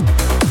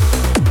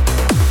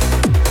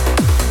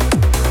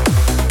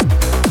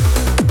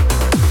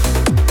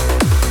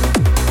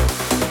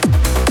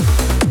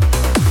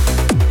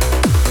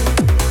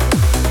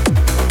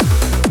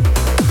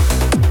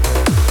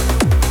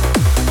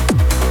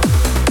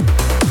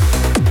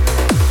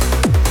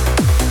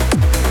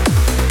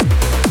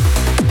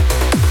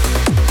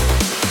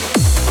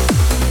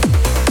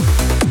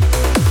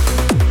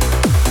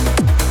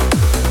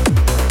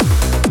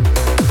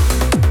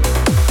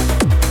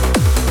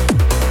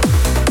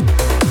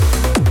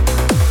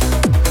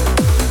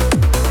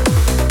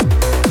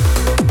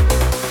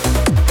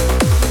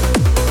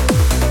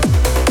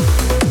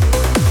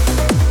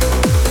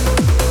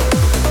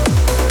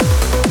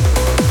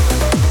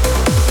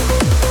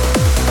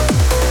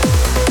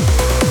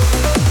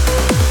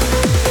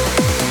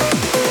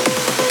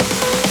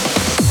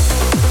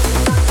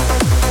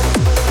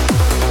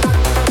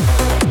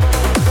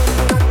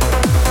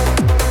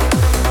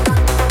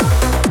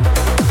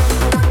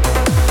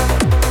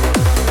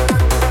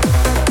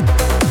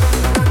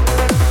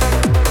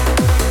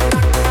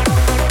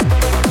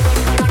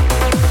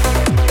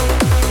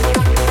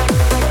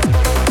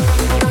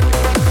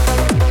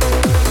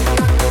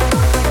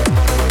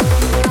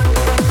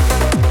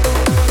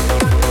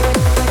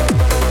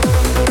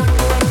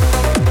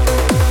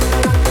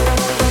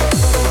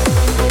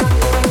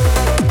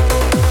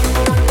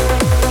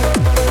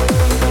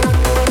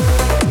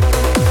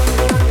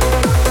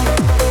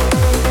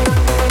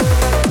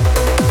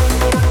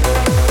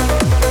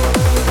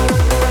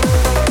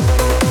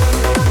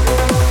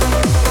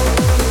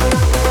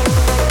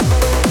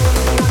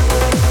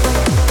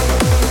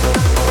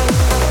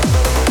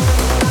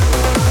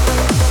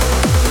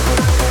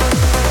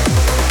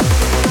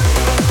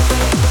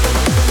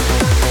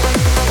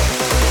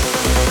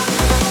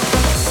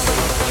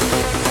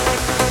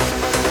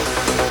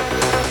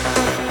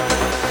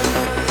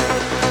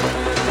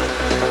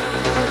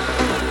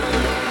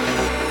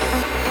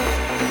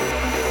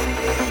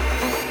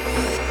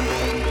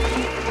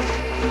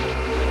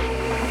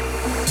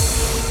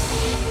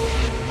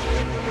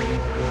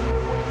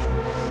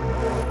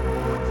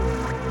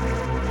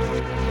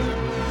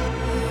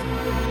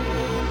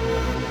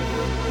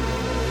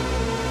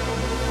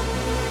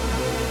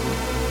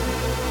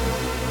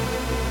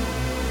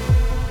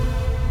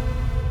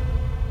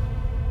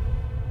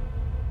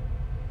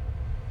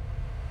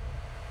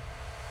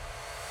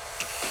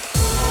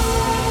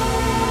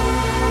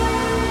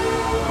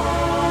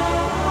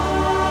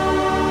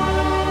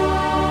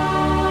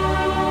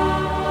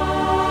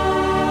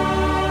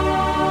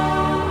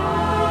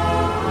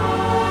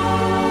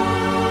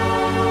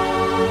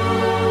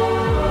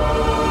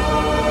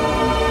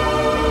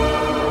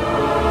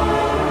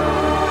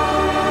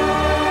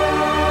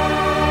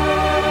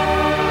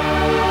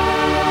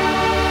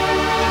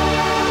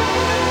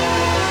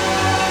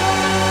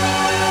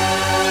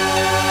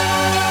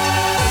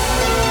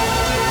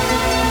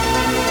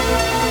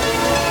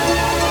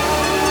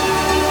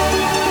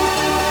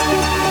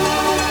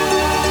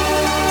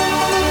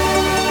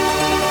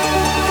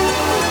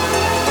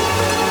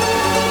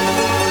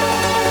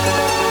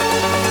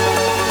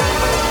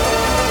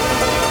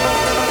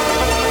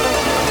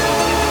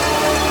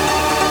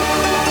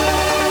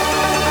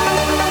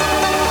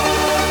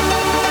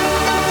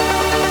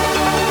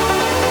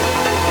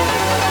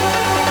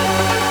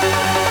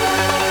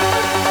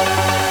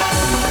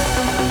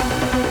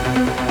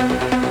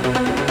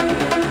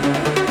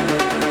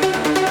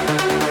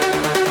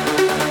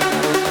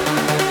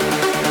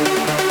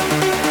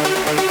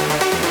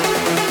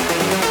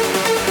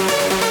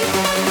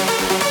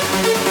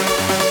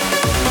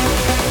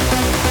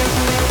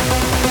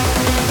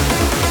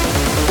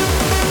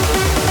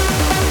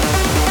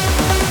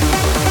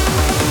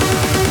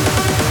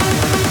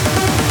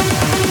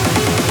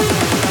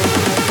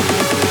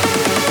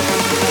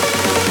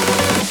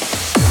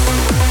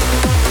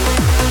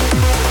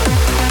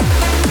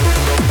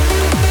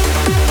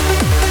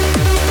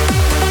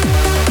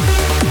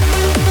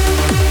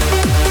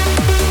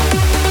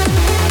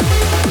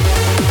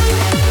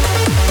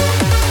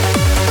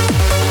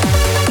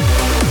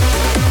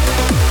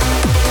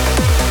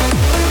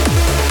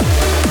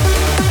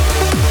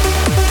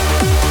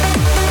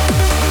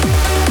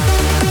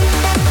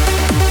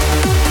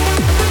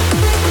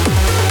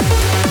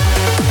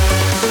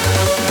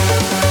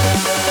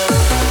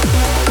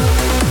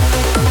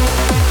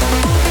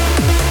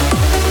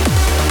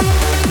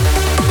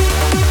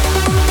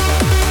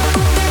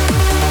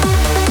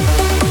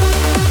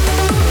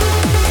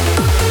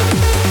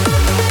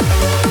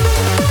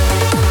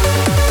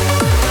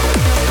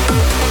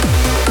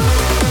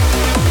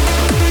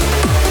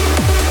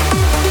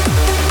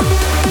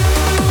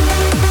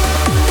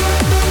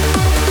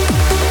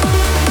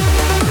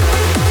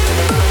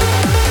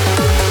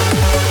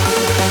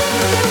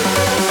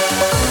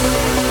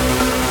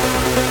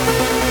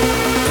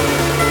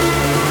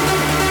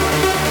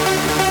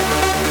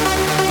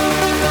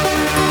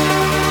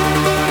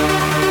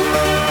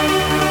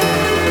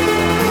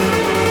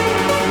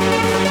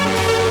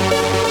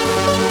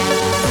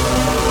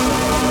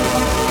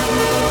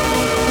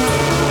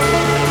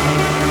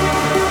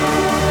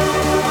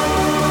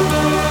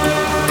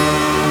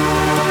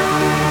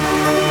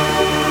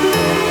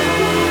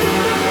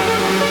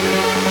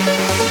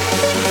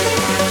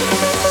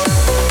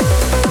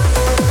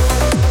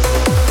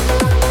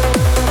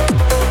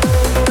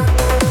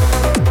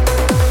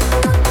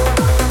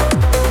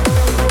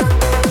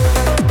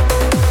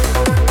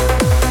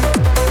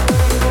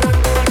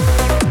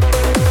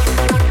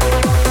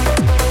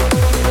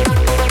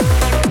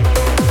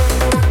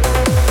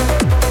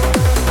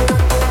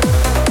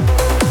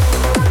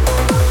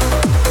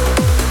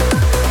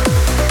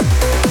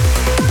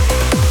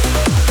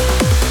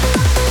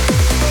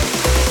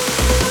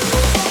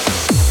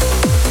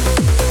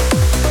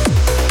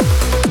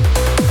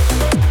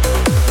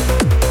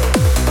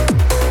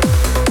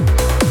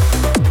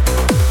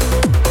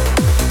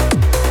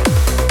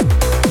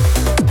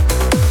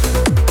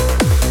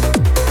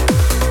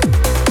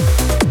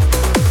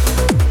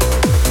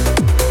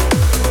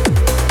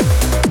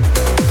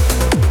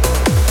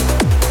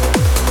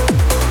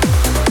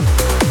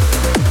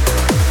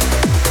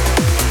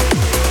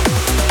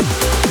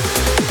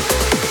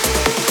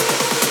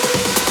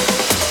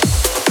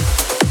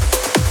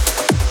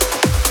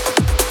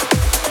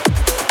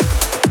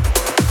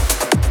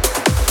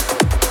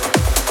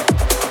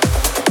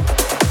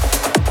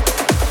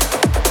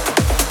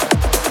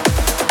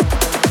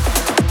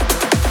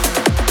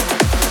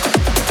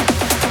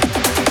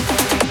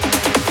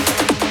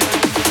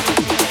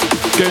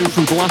 Going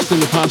from blast in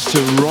the past to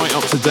right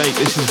up to date,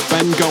 this is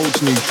Ben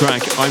Gold's new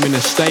track, I'm in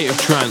a State of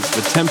Trance,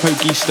 the Tempo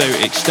Giusto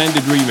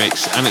extended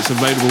remix, and it's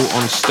available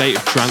on State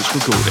of Trance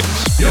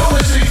Recordings. You're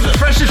listening to the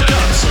freshest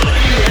cuts of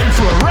EDM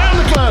from around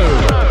the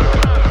globe.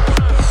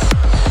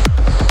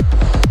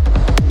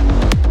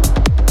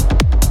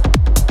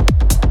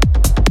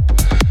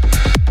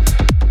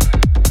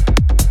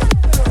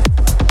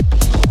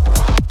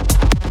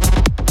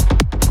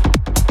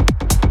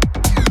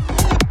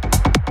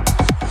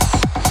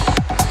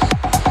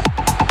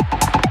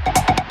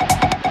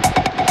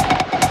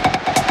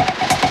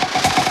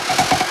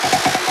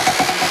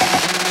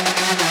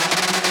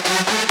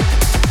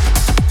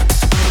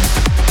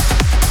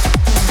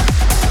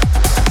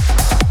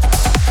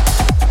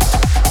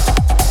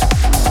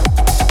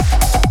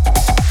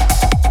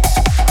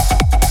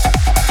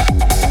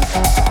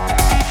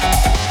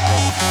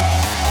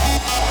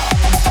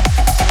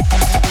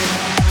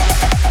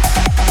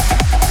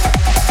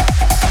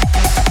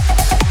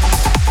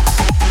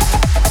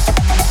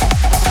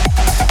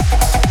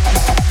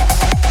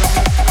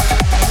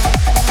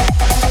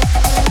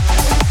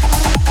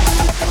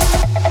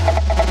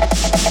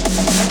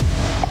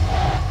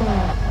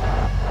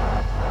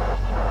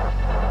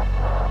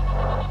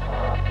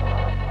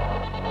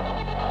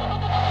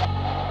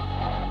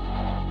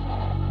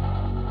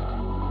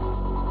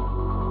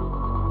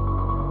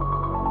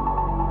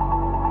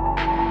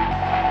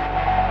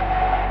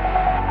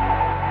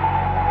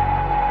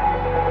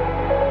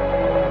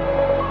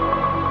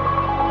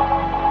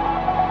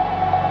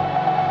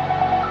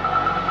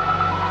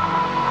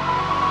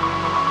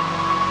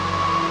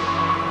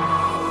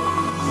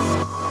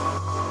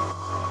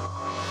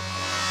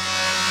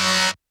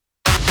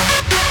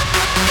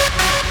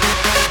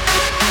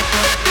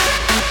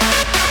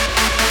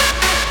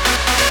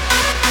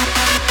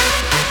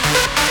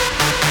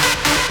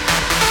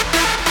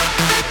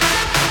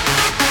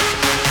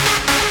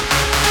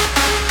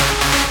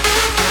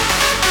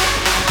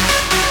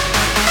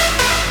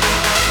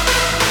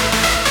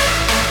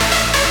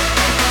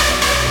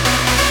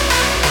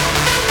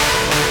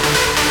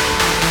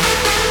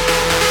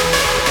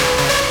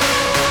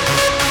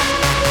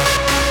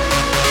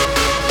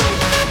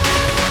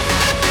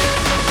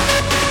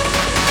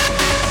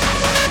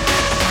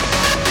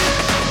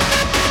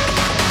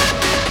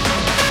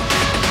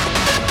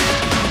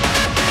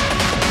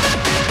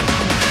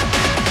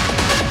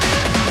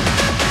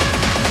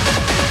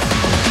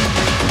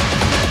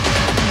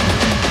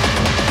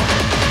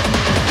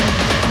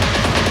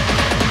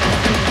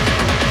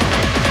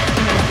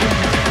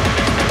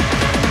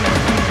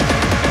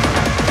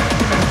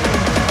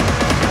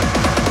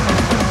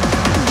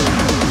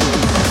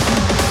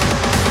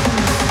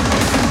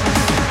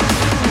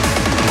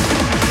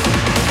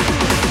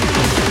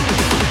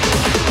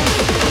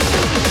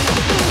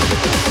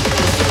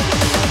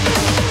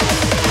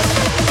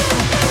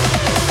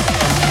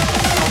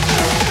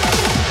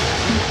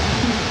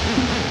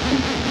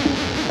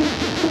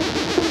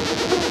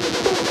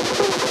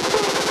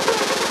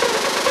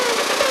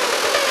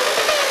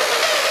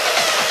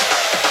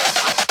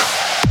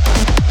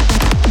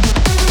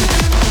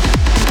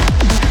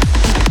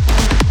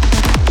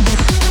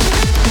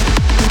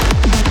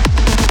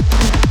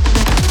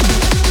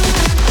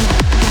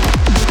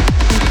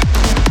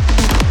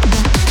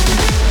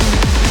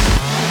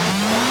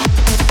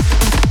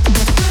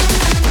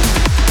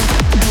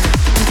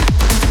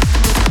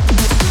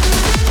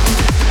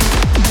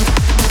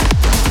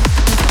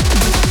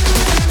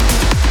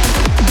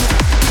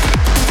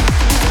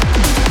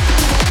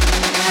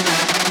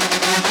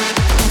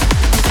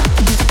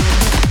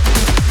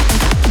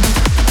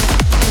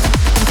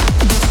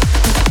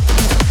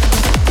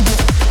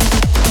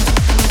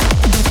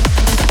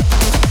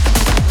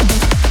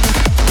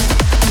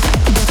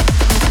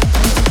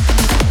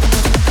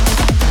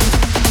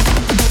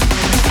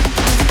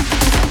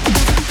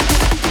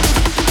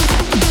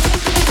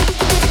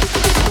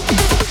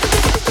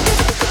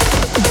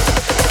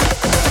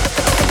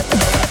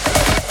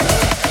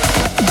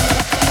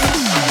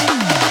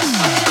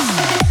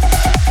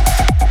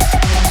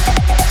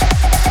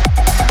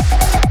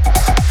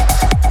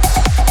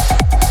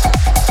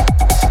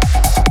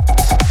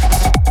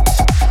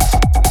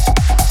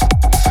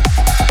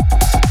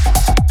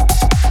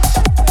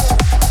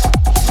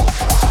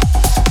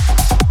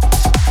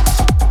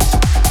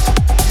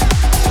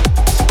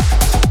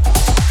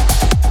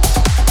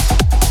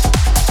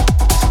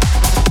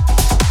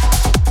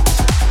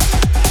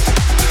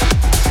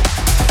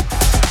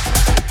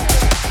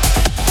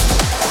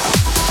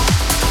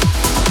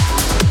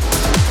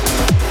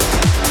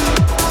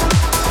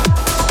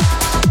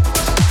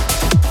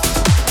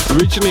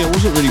 Originally, I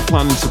wasn't really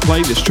planning to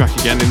play this track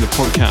again in the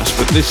podcast,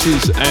 but this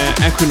is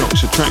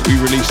Equinox, a track we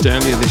released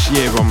earlier this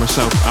year by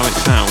myself, Alex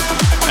Hough.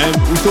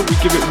 We thought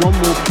we'd give it one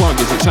more plug,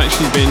 as it's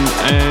actually been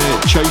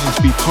chosen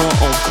to be part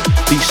of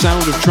the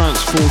Sound of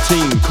Trance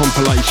 14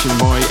 compilation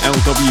by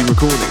LW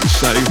Recordings,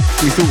 so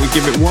we thought we'd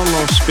give it one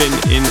last spin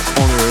in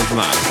honour of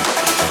that.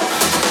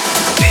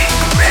 Big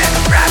Red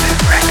Rabbit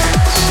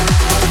Records.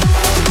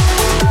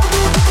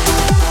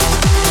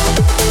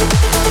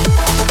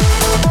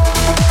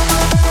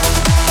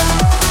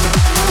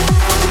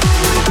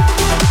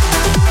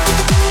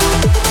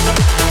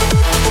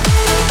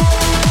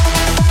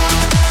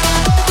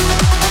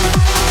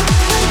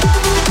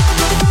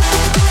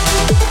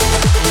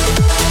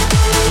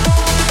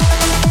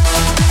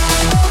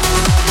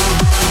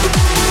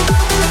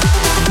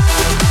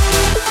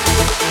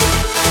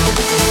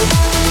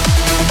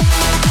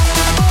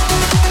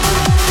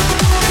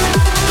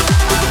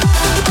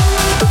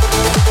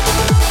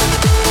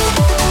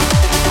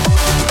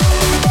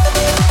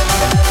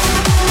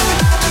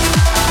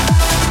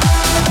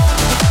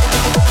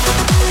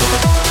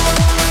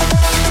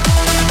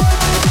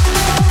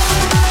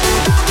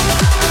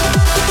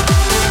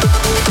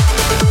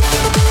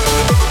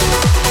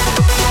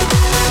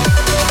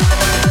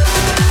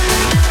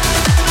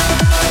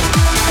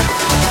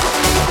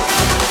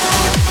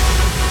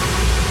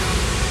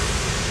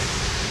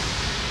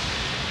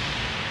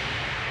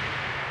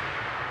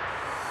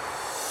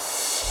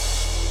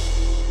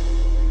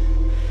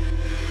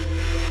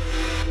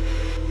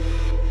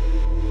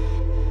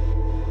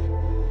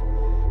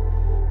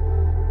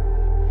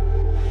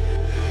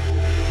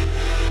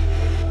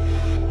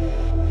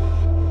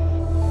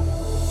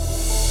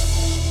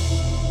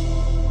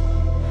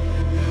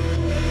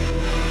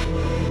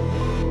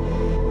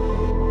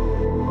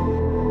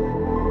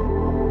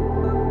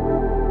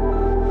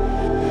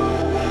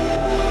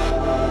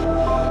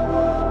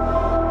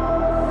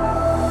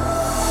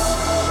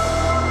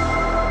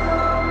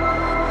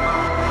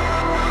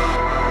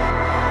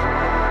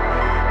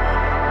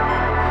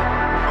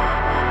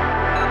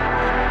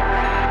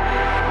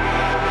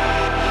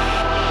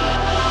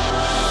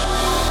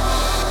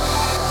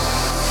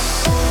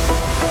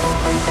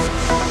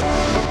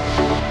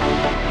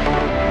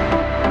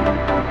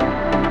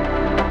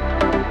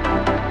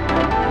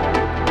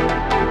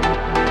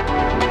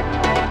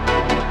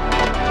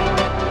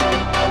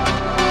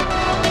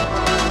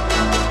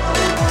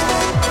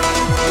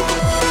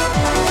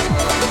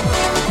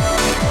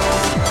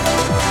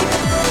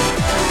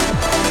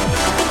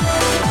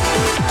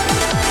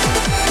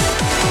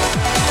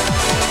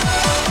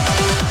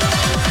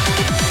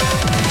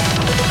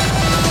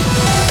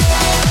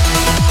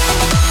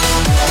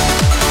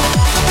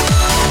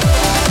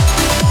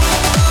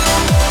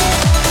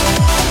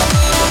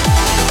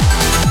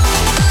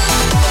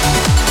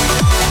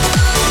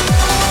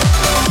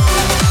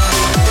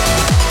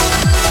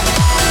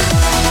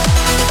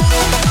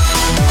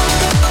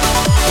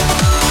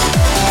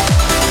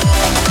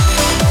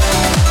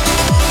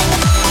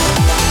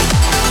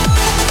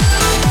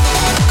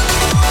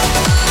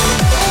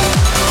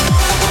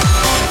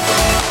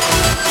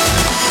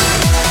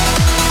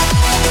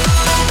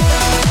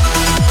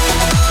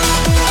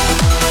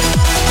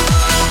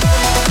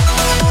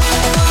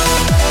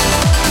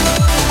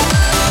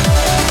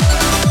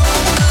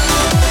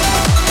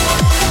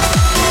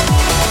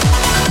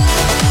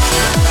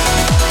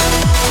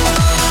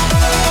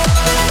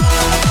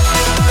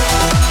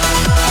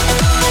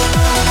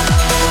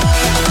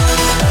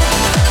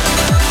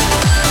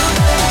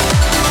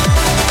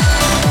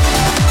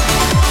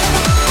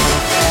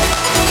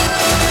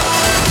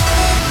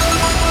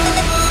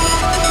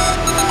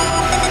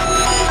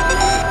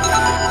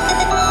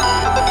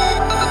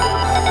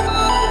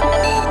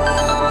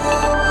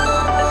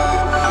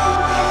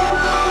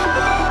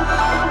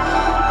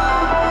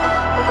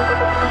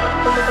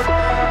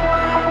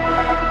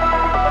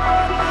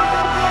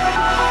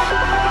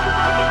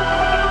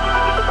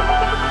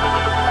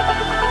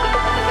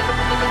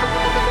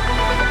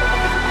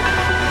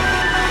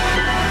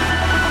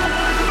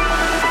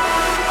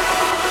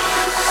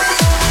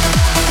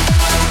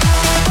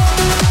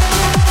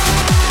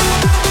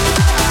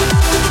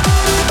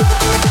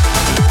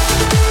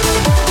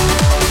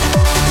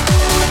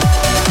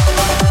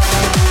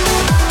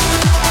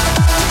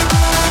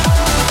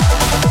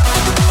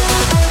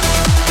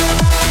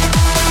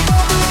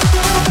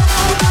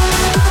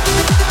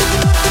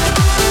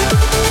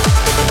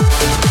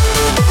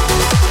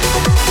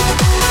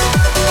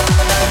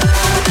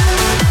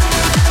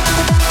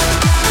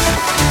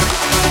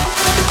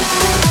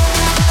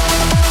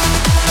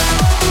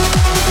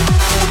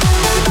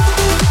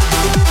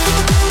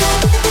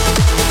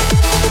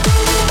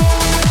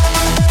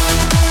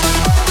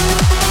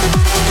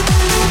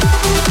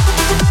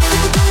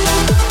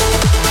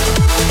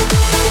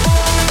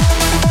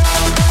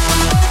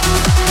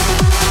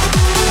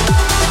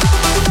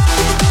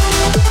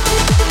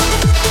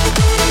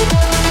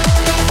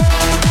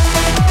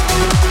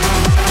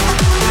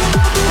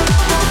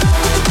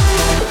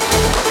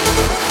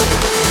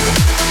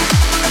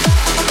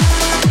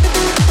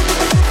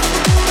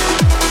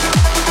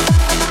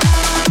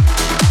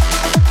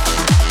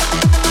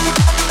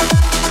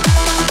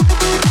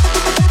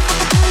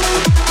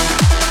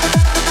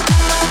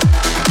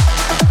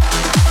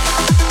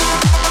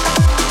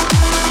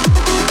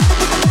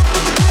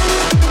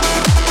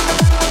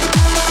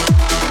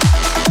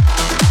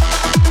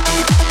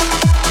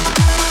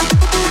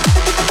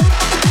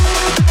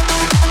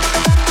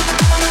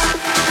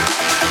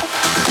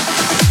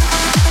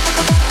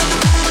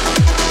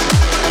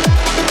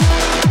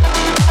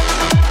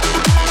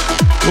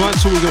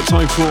 that's all we've got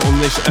time for on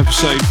this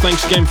episode.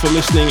 Thanks again for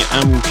listening,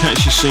 and we'll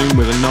catch you soon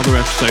with another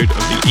episode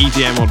of the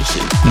EDM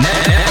Odyssey.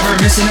 Never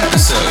miss an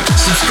episode.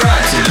 Subscribe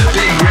to the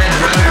Big Red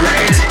Rabbit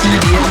Records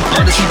EDM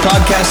Odyssey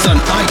podcast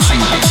on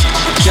iTunes.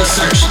 Just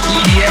search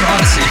EDM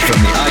Odyssey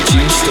from the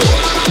iTunes store.